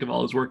recognition, I think, of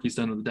all his work he's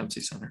done at the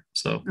Dempsey Center.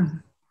 So,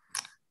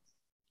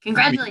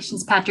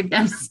 Congratulations, Patrick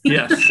Dempsey.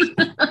 Yes.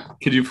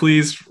 Could you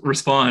please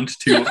respond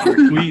to our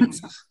tweets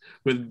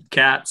with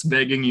cats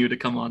begging you to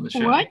come on the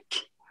show? What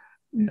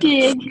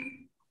did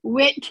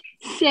Wit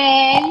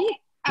say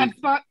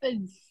about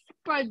the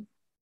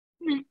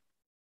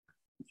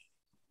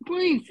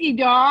Sea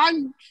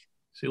Dogs?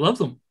 She loves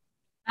them.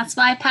 That's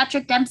why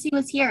Patrick Dempsey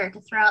was here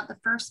to throw out the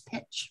first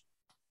pitch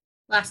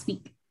last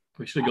week.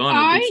 We should have gone to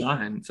a big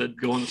sign and said,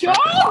 go on the Show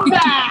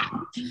that!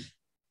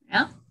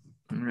 Yeah.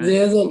 Right.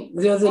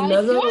 There's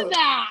another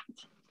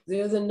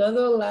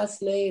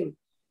last name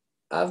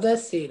of the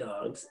Sea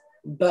Dogs,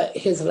 but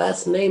his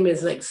last name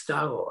is like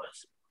Star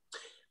Wars.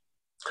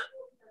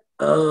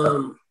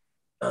 The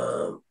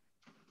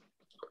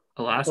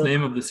last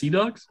name of the Sea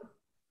Dogs?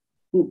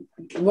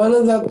 One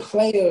of the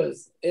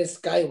players is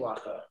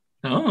Skywalker.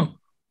 Oh,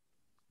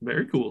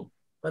 very cool.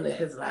 One of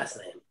his last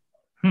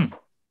name.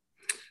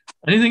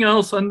 Anything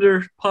else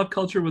under pop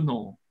culture with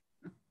Noel?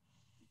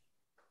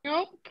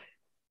 Nope.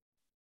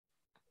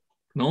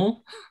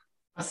 Noel?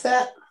 What's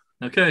that?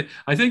 Okay.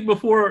 I think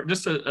before,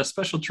 just a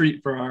special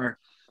treat for our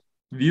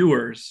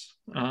viewers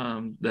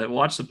that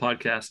watch the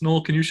podcast.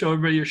 Noel, can you show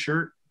everybody your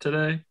shirt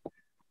today?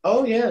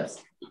 Oh,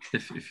 yes.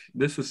 If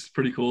this is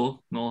pretty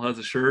cool. Noel has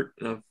a shirt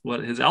of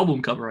what his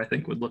album cover, I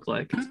think, would look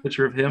like. It's a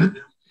picture of him.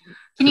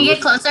 Can you get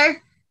closer?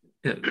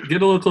 Yeah,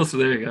 get a little closer.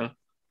 There you go.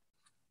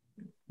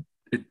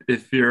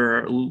 If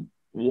you're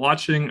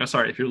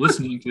if you're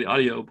listening to the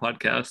audio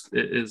podcast,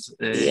 it is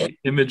a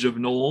image of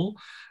Noel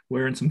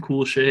wearing some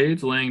cool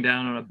shades, laying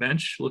down on a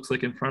bench, looks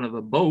like in front of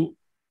a boat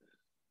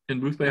in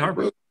Booth Bay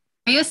Harbor.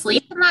 Are you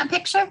asleep in that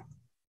picture?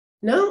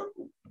 No.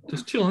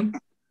 Just chilling.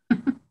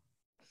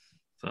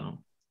 So,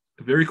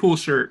 a very cool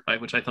shirt,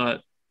 which I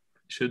thought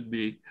should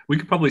be. We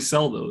could probably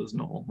sell those,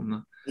 Noel,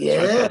 in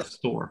the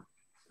store.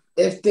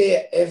 If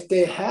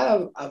they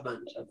have a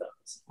bunch of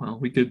those. Well,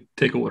 we could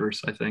take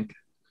orders, I think.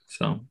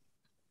 So,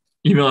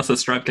 email us at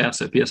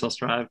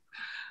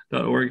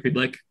strivecast@pslstrive.org if you'd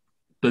like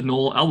the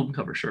Noel album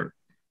cover shirt.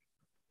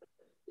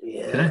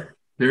 Yeah. Okay.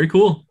 Very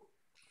cool.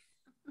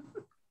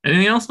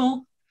 Anything else,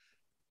 Noel?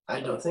 I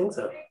don't think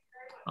so.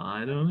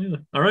 I don't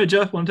either. All right,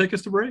 Jeff, want to take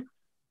us to break?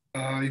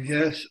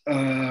 Yes.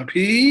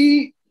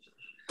 Pete.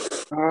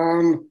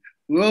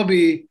 We'll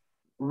be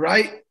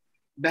right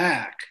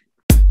back.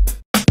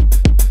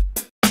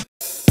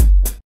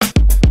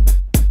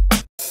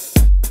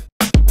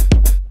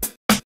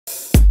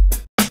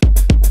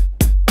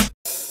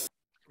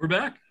 We're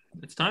back.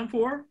 It's time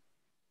for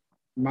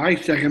my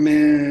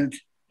segment.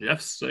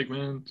 Jeff's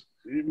segment.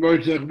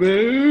 My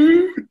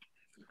segment.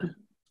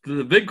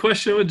 The big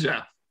question with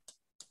Jeff.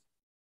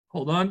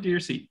 Hold on to your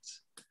seats.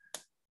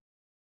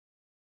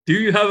 Do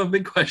you have a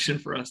big question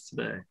for us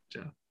today,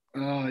 Jeff?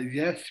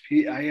 Yes,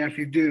 Pete, I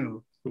actually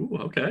do. Ooh,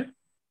 okay.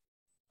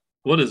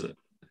 What is it?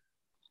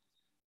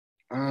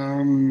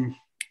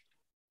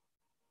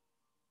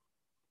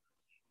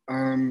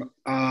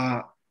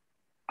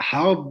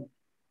 How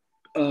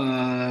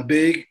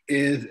big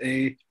is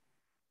a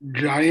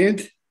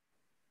giant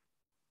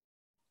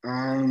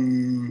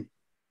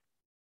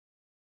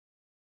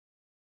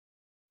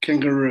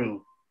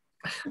kangaroo.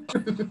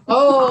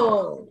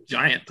 Oh,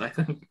 Giant, I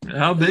think.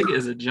 How big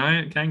is a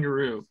giant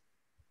kangaroo?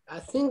 I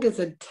think it's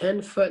a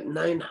 10-foot,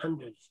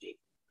 900 feet.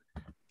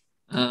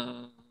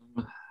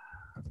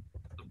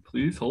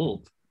 Please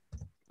hold.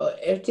 But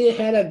if they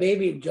had a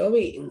baby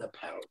Joey in the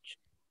pouch,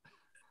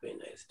 that'd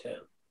be nice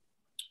too.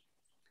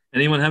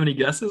 Anyone have any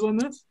guesses on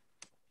this?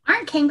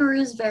 Aren't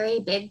kangaroos very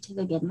big to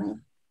begin with?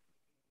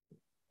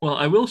 Well,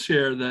 I will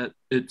share that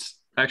it's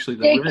actually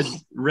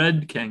the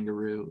red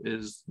kangaroo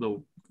is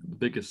the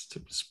biggest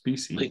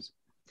species. Like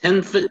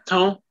 10 foot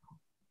tall?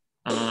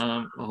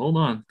 Hold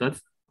on.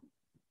 That's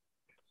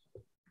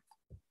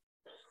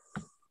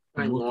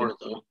Probably more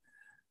though.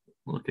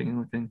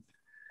 Looking.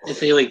 They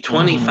say like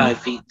 25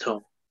 feet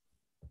tall.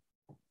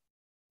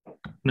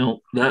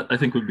 No, that I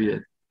think would be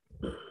a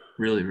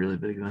really, really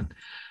big one.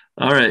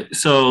 All right,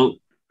 so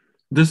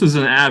this is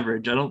an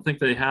average. I don't think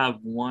they have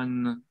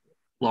one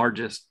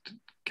largest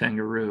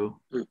kangaroo,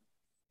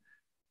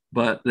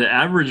 but the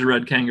average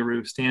red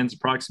kangaroo stands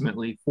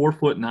approximately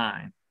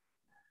 4'9"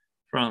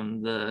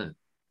 from the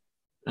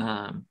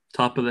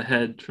top of the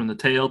head, from the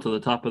tail to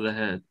the top of the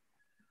head.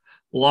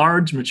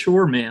 Large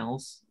mature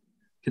males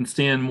can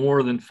stand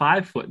more than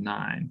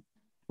 5'9",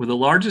 with the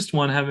largest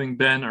one having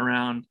been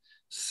around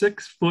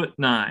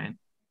 6'9"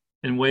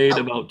 and weighed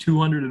about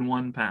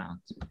 201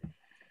 pounds.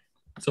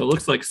 So it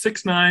looks like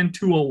 6'9",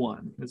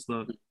 201 is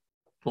the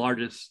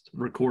largest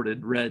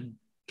recorded red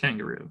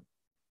kangaroo.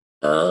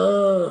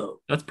 Oh.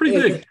 That's pretty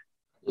big.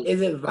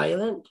 Is it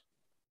violent?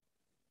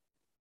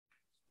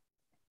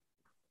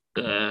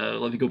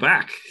 Let me go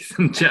back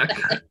and check.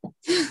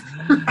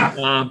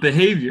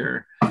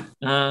 Behavior.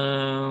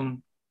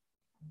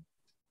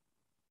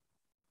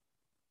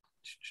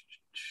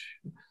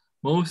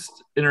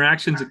 Most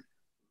interactions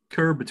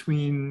occur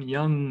between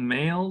young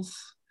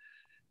males.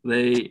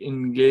 They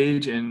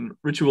engage in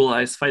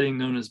ritualized fighting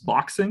known as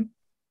boxing.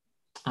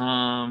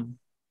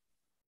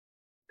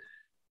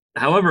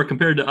 However,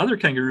 compared to other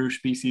kangaroo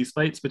species,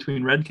 fights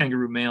between red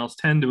kangaroo males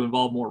tend to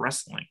involve more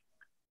wrestling.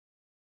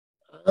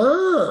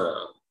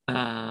 Oh.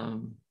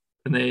 And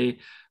they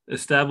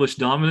establish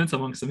dominance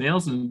amongst the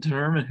males and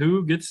determine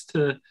who gets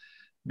to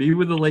be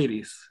with the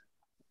ladies.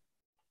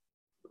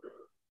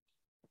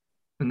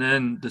 And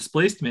then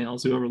displaced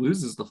males, whoever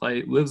loses the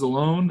fight, lives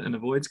alone and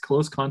avoids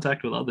close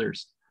contact with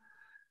others.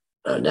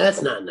 Oh,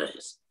 that's not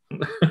nice.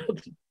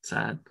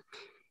 Sad.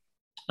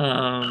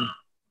 I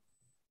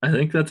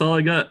think that's all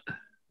I got.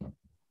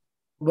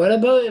 What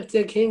about if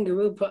the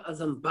kangaroo put on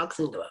some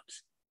boxing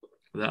gloves?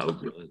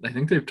 I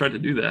think they've tried to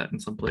do that in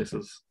some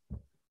places.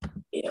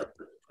 Yeah.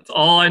 That's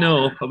all I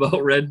know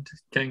about red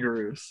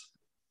kangaroos.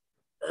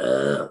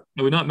 I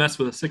would not mess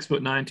with a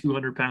 6'9",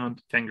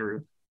 200-pound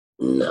kangaroo.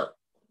 No.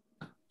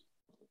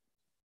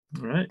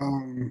 All right.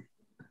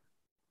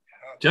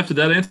 Jeff, did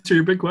that answer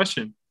your big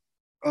question?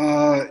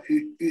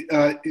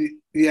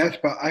 Yes,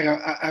 but I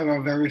have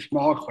a very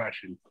small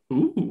question.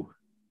 Ooh.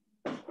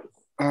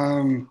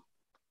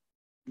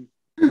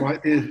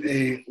 What is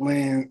a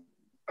land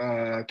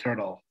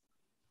turtle?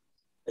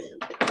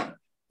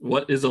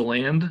 What is a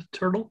land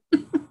turtle?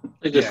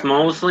 Like the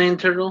smallest land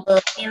turtle?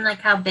 And like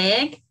how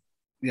big?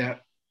 Yeah.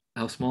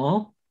 How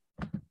small?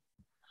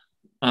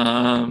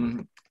 I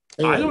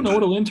don't know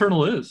what a land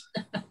turtle is.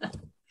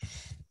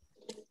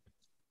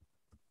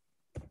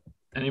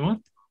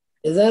 Anyone?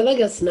 Is that like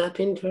a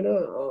snapping turtle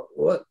or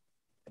what?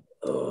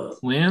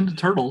 Land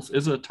turtles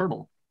is a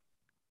turtle.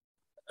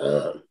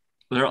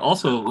 There are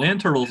also land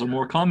turtles are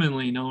more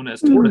commonly known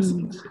as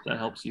tortoises. If that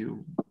helps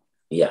you.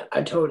 Yeah,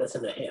 a tortoise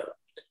and a hare.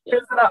 Yeah.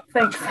 Here's it up.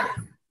 Thanks.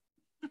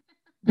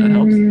 That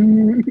helps.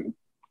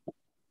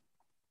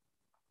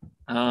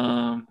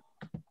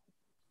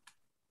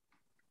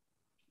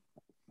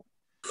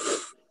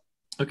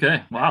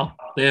 Okay. Wow.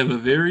 They have a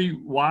very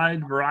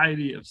wide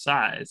variety of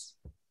size.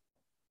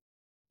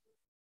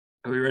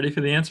 Are we ready for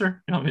the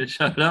answer? You want me to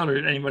shout it out, or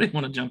anybody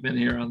want to jump in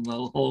here on the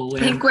whole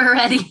land? I think we're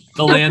ready.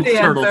 The land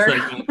turtle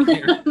segment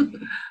here.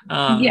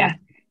 Yeah.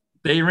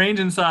 They range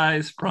in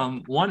size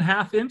from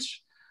 1/2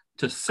 inch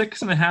to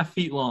 6.5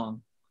 feet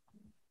long.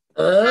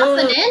 Half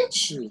an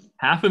inch?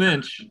 Half an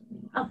inch.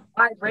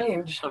 Wide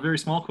range. A very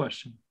small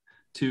question.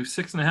 To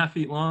 6.5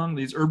 feet long,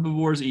 these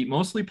herbivores eat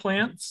mostly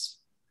plants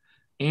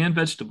and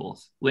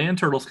vegetables. Land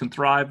turtles can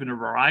thrive in a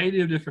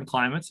variety of different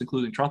climates,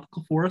 including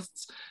tropical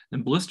forests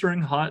and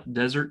blistering hot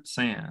desert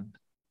sand.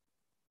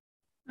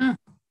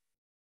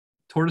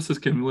 Tortoises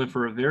can live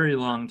for a very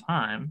long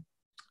time.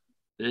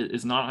 It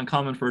is not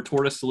uncommon for a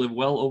tortoise to live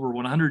well over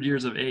 100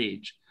 years of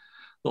age.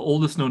 The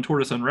oldest known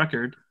tortoise on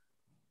record,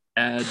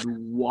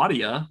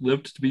 Adwadia,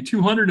 lived to be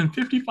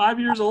 255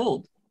 years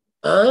old.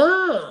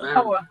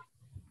 Oh.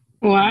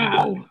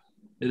 Wow.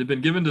 It had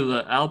been given to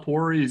the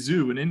Alpuri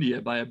Zoo in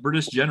India by a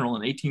British general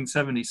in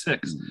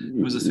 1876. It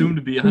was assumed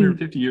to be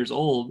 150 years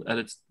old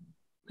at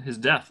his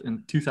death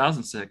in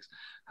 2006.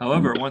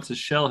 However, once his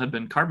shell had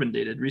been carbon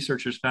dated,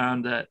 researchers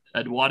found that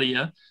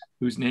Adwadia,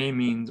 whose name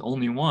means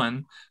only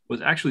one,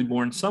 was actually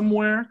born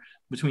somewhere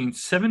between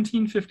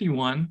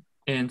 1751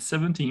 and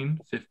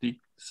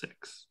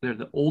 1756. They're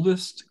the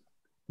oldest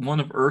one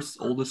of Earth's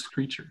oldest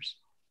creatures?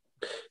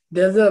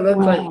 Does it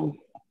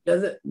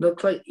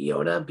look like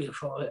Yoda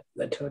before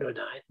the turtle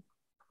died?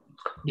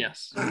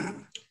 Yes.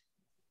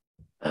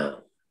 Oh.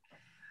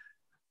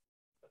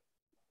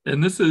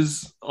 And this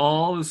is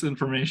all this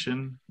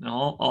information,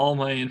 all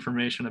my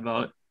information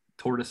about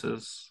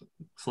tortoises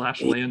 /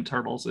 land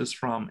turtles is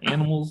from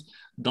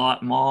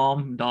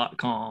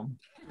animals.mom.com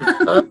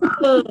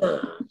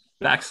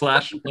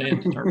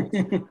 /land turtles.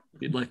 If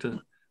you'd like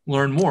to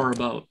learn more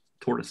about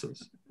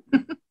tortoises.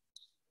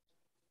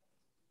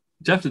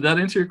 Jeff, did that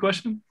answer your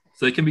question?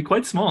 So they can be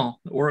quite small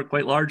or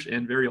quite large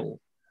and very old.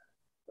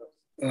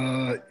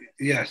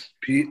 Yes,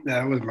 Pete,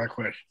 that was my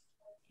question.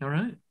 All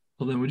right.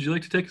 Well, then would you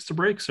like to take us to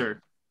break,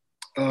 sir?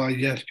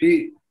 Yes,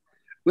 Pete.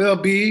 We'll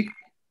be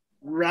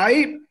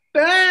right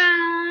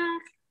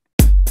back.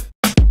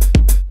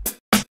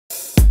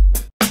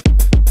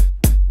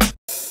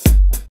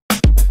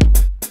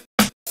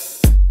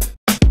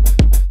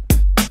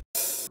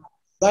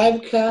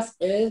 STRIVECast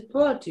is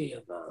brought to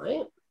you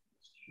by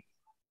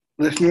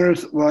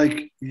listeners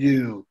like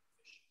you.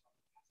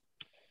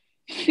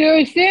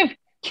 Joseph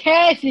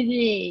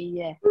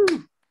Cassidy.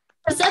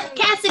 Joseph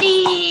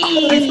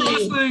Cassidy. Thanks for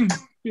listening.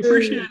 We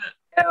appreciate it.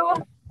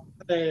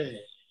 Hey.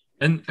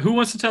 And who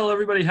wants to tell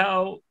everybody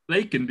how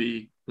they can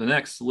be the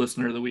next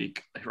listener of the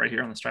week right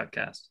here on the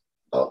STRIVEcast?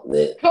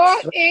 Call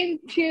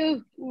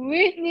into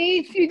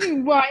Whitney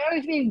Susan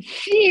Wiles and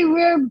she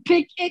will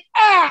pick it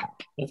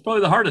up. That's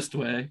probably the hardest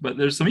way, but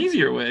there's some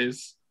easier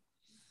ways.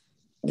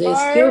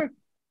 They're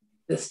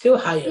still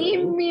hiring.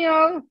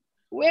 Email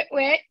Whit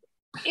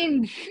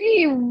and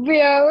she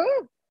will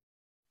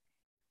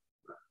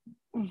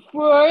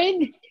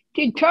forward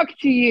to talk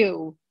to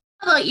you.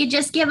 How about you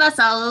just give us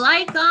a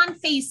like on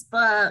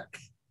Facebook?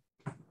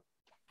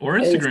 Or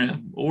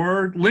Instagram,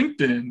 or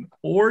LinkedIn,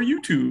 or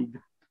YouTube,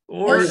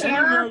 or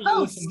anywhere you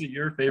listen to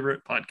your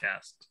favorite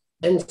podcast.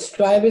 And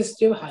Strive is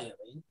still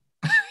hiring.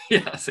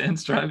 Yes, and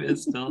Strive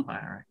is still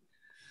hiring.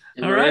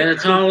 And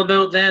it's all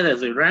about that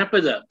as we wrap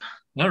it up.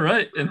 All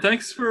right. And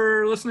thanks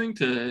for listening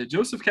to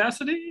Joseph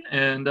Cassidy.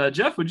 And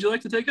Jeff, would you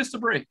like to take us to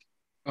break?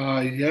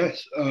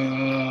 Yes.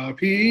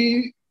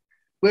 Pete,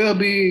 we'll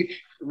be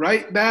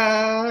right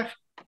back.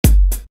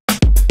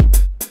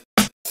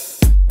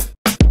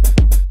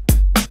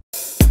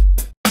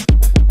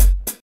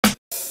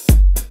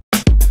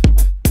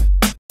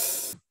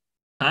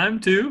 Time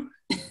to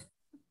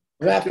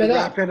wrap it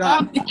up.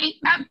 Wrap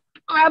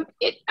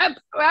it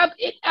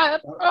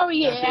up. Oh,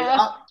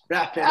 yeah.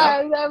 Wrap it up.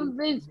 I love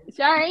this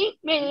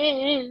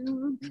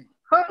excitement.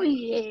 Oh,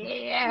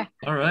 yeah.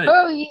 All right.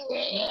 Oh,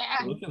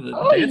 yeah. Look at the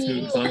dance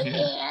moves on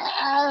here.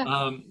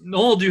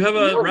 Noel, do you have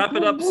a wrap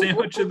it up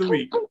sandwich of the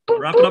week?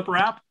 Wrap it up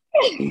wrap?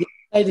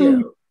 I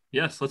do.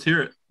 Yes, let's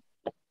hear it.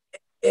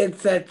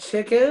 It's a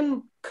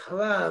chicken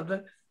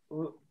club.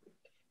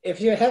 If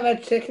you have a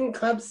chicken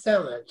club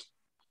sandwich,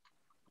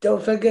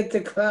 don't forget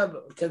the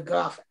club to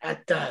golf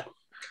at the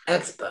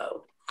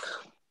expo.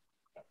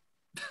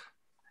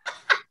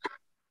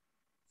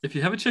 If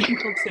you have a chicken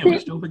club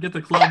sandwich, don't forget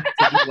the club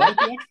to do what at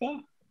the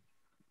expo?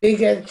 You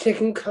get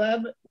chicken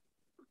club,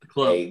 The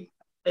club.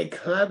 a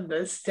club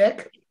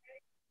stick,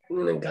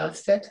 and a golf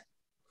stick.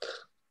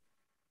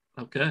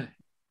 Okay.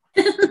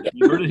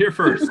 You heard it here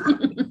first.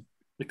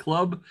 The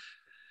club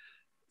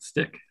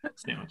stick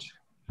sandwich.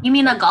 You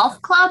mean a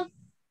golf club?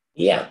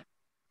 Yeah.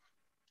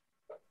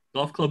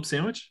 Golf club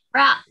sandwich?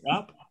 Wrap.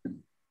 Wrap?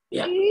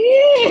 Yeah.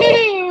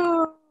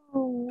 All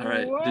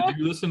right. Did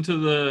you listen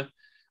to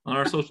on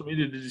our social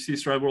media, did you see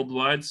Strive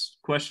Worldwide's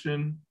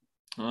question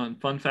on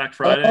Fun Fact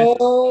Friday?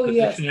 Oh, the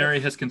yes. dictionary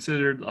has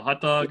considered a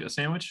hot dog a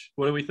sandwich.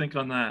 What do we think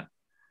on that?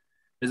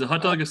 Is a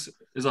hot dog a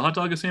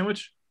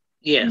sandwich?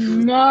 Yes.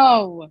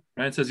 No.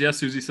 Ryan says yes.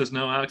 Susie says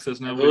no. Alex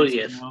says no. Oh, Wade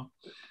yes. says no.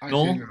 I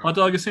Noel, say no. hot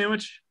dog a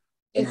sandwich?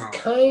 It's No.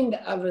 kind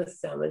of a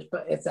sandwich,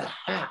 but it's a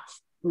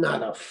half,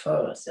 not a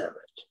full sandwich.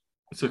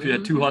 So if you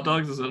had 2 hot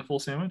dogs, is it a full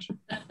sandwich?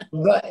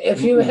 But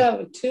if you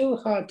have 2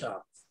 hot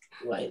dogs,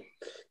 right,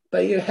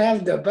 but you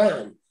have the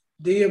bun,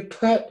 do you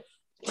put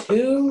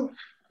 2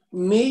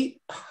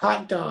 meat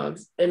hot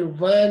dogs in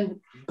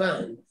 1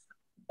 bun?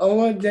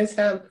 Or just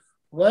have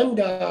 1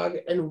 dog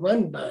and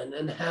 1 bun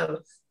and have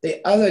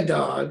the other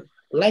dog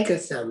like a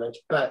sandwich,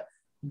 but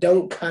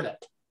don't cut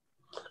it?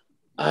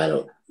 I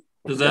don't.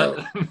 Does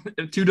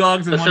that 2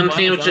 dogs and But 1 some bun?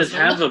 sandwiches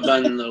have a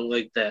bun though,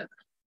 like that.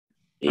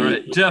 All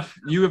right, Jeff,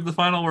 you have the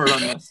final word on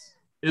this.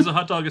 Is a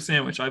hot dog a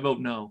sandwich? I vote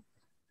no.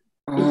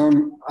 No.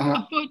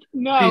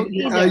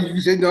 You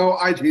said no,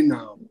 I say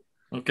no.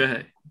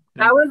 Okay.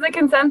 That was the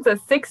consensus.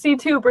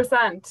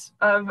 62%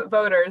 of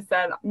voters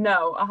said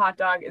no, a hot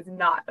dog is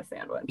not a The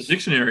sandwich.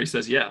 dictionary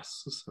says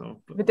yes.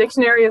 So The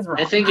dictionary is wrong.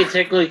 I think it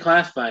technically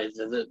classifies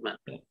as it.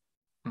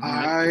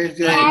 I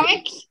say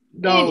Alex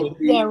no.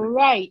 is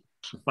right.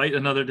 fight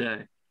another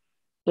day.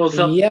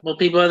 Well, Yep. well,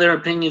 people have their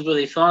opinions what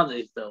they thought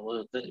they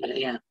felt.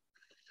 Yeah.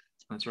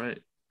 That's right.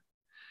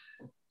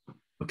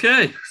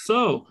 Okay,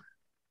 so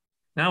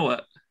now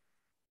what?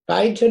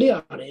 Bye to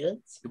the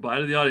audience. Goodbye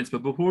to the audience.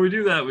 But before we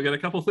do that, we got a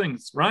couple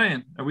things.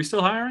 Ryan, are we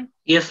still hiring?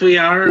 Yes, we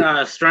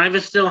are. Strive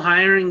is still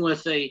hiring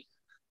with a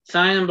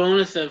sign-on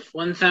bonus of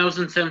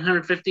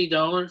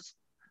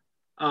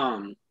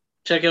 $1,750.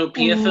 Check out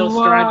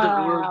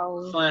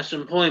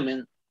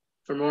pslstrive.org/employment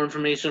for more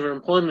information on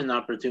employment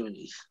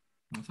opportunities.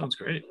 That sounds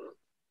great.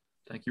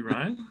 Thank you,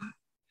 Ryan.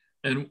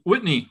 And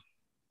Whitney.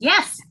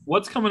 Yes.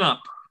 What's coming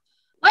up?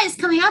 What is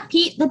coming up,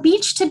 Pete? The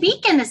Beach to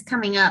Beacon is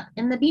coming up,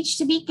 and the Beach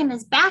to Beacon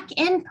is back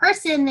in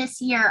person this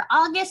year,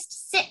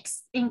 August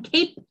 6th in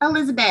Cape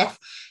Elizabeth.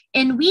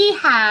 And we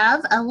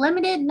have a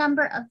limited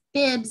number of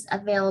bibs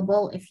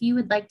available if you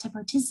would like to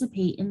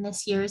participate in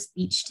this year's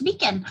Beach to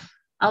Beacon.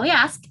 All we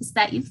ask is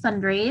that you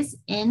fundraise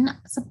in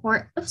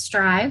support of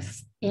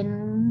Strive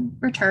in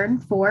return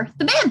for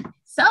the bib.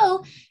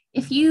 So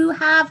if you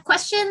have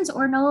questions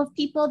or know of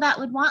people that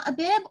would want a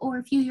bib, or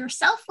if you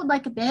yourself would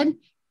like a bib,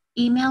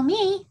 email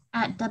me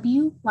at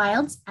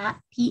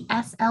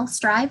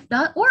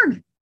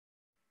wilds@pslstrive.org.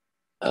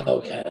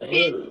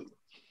 Okay.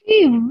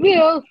 He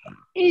will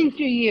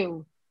answer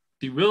you.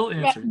 He will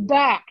answer you.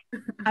 Back.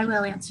 I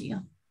will answer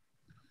you.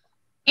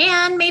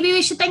 And maybe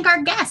we should thank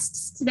our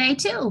guests today,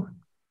 too.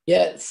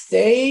 Yeah,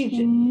 Sage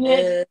and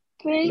Liam.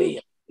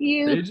 Sage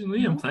and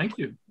Liam, thank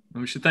you.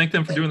 And we should thank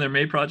them for doing their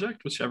May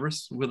project with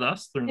Cheverus with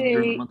us during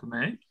the month of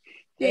May.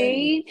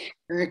 Sage.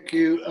 Thank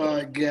you,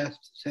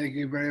 guests. Thank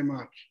you very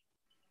much.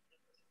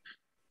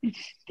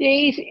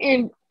 Stage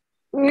and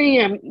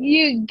Liam,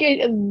 you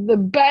get the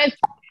best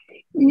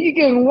you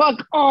can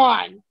walk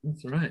on.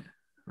 That's right.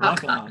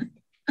 Rock on.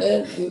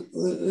 And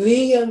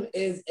Liam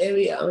is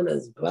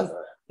Ariana's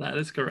brother. That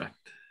is correct.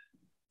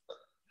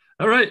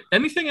 All right.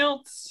 Anything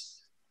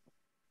else?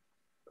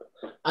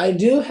 I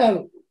do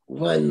have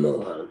one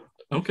more.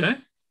 Okay.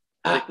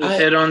 Like we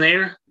said on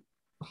there?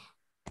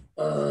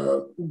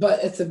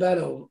 But it's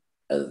about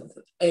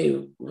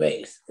a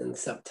race in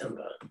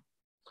September.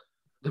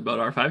 About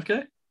our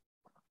 5K?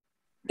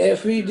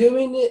 If we're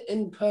doing it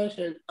in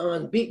person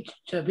on Beach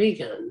to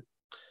Beacon,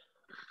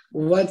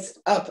 what's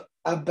up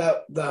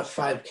about the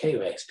 5K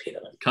race, Peter?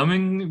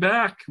 Coming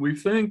back, we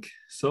think.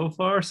 So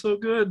far, so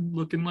good.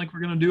 Looking like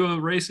we're going to do a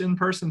race in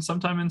person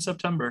sometime in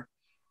September.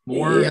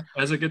 More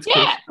as it gets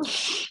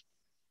closer.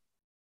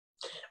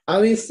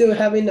 Are we still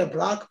having a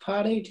block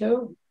party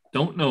too?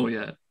 Don't know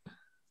yet.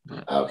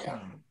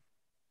 Okay.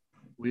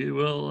 We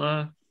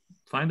will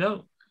find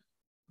out.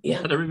 Yeah.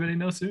 Let everybody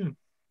know soon.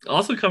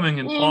 Also coming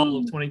in fall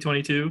of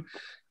 2022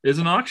 is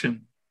an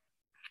auction.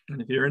 And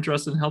if you're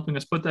interested in helping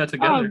us put that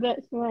together,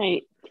 that's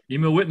right.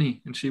 Email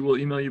Whitney and she will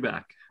email you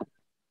back.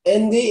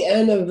 And the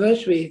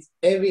anniversary is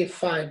every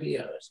 5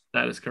 years.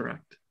 That is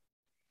correct.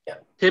 Yeah.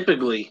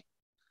 Typically.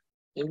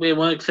 I think we have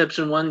one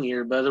exception 1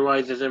 year, but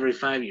otherwise it's every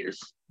 5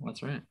 years.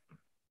 That's right.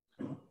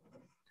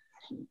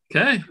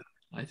 Okay.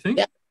 I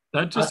think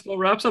that just about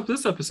wraps up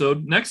this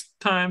episode. Next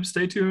time,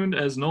 stay tuned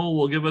as Noel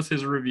will give us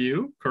his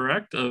review,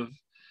 correct, of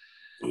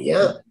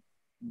the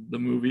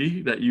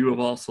movie that you have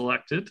all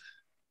selected.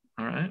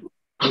 All right.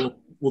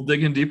 We'll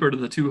dig in deeper to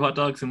the 2 hot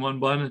dogs and 1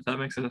 bun, if that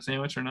makes it a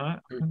sandwich or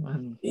not.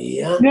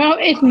 Yeah. No,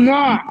 it's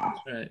not.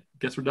 All right.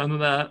 Guess we're done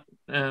with that.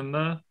 And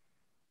I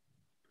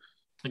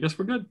guess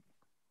we're good.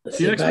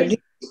 See you next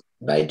week.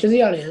 Bye to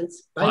the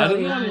audience. Bye to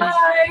the audience.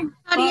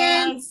 Bye.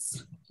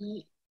 Audience.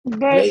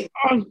 Bye.